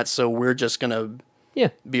back on that. So we're just going to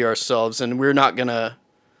be ourselves, and we're not going to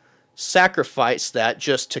sacrifice that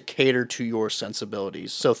just to cater to your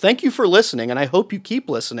sensibilities. So thank you for listening, and I hope you keep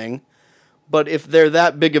listening. But if they're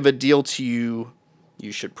that big of a deal to you,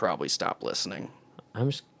 you should probably stop listening. I'm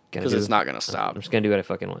just gonna because it's not gonna stop. I'm just gonna do what I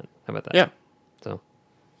fucking want. How about that? Yeah. So,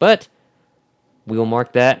 but we will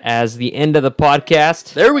mark that as the end of the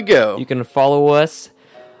podcast. There we go. You can follow us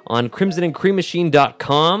on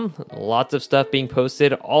crimsonandcreammachine.com. Lots of stuff being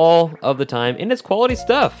posted all of the time, and it's quality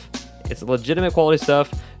stuff. It's legitimate quality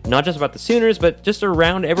stuff, not just about the Sooners, but just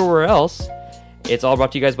around everywhere else. It's all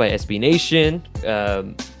brought to you guys by SB Nation.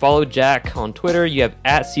 Follow Jack on Twitter. You have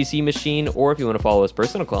at CC Machine, or if you want to follow his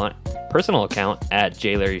personal account at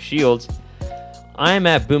JLarryShields. I'm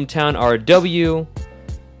at Boomtown RW.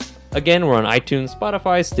 Again, we're on iTunes,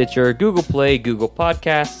 Spotify, Stitcher, Google Play, Google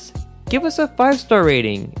Podcasts. Give us a 5-star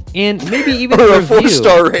rating, and maybe even or a review.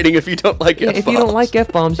 4-star rating if you don't like F-bombs. If you don't like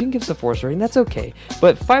F-bombs, you can give us a 4-star rating. That's okay.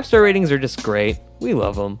 But 5-star ratings are just great. We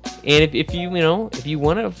love them. And if you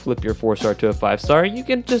want to flip your 4-star to a 5-star, you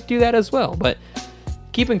can just do that as well. But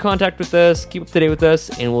keep in contact with us, keep up to date with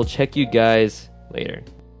us, and we'll check you guys later.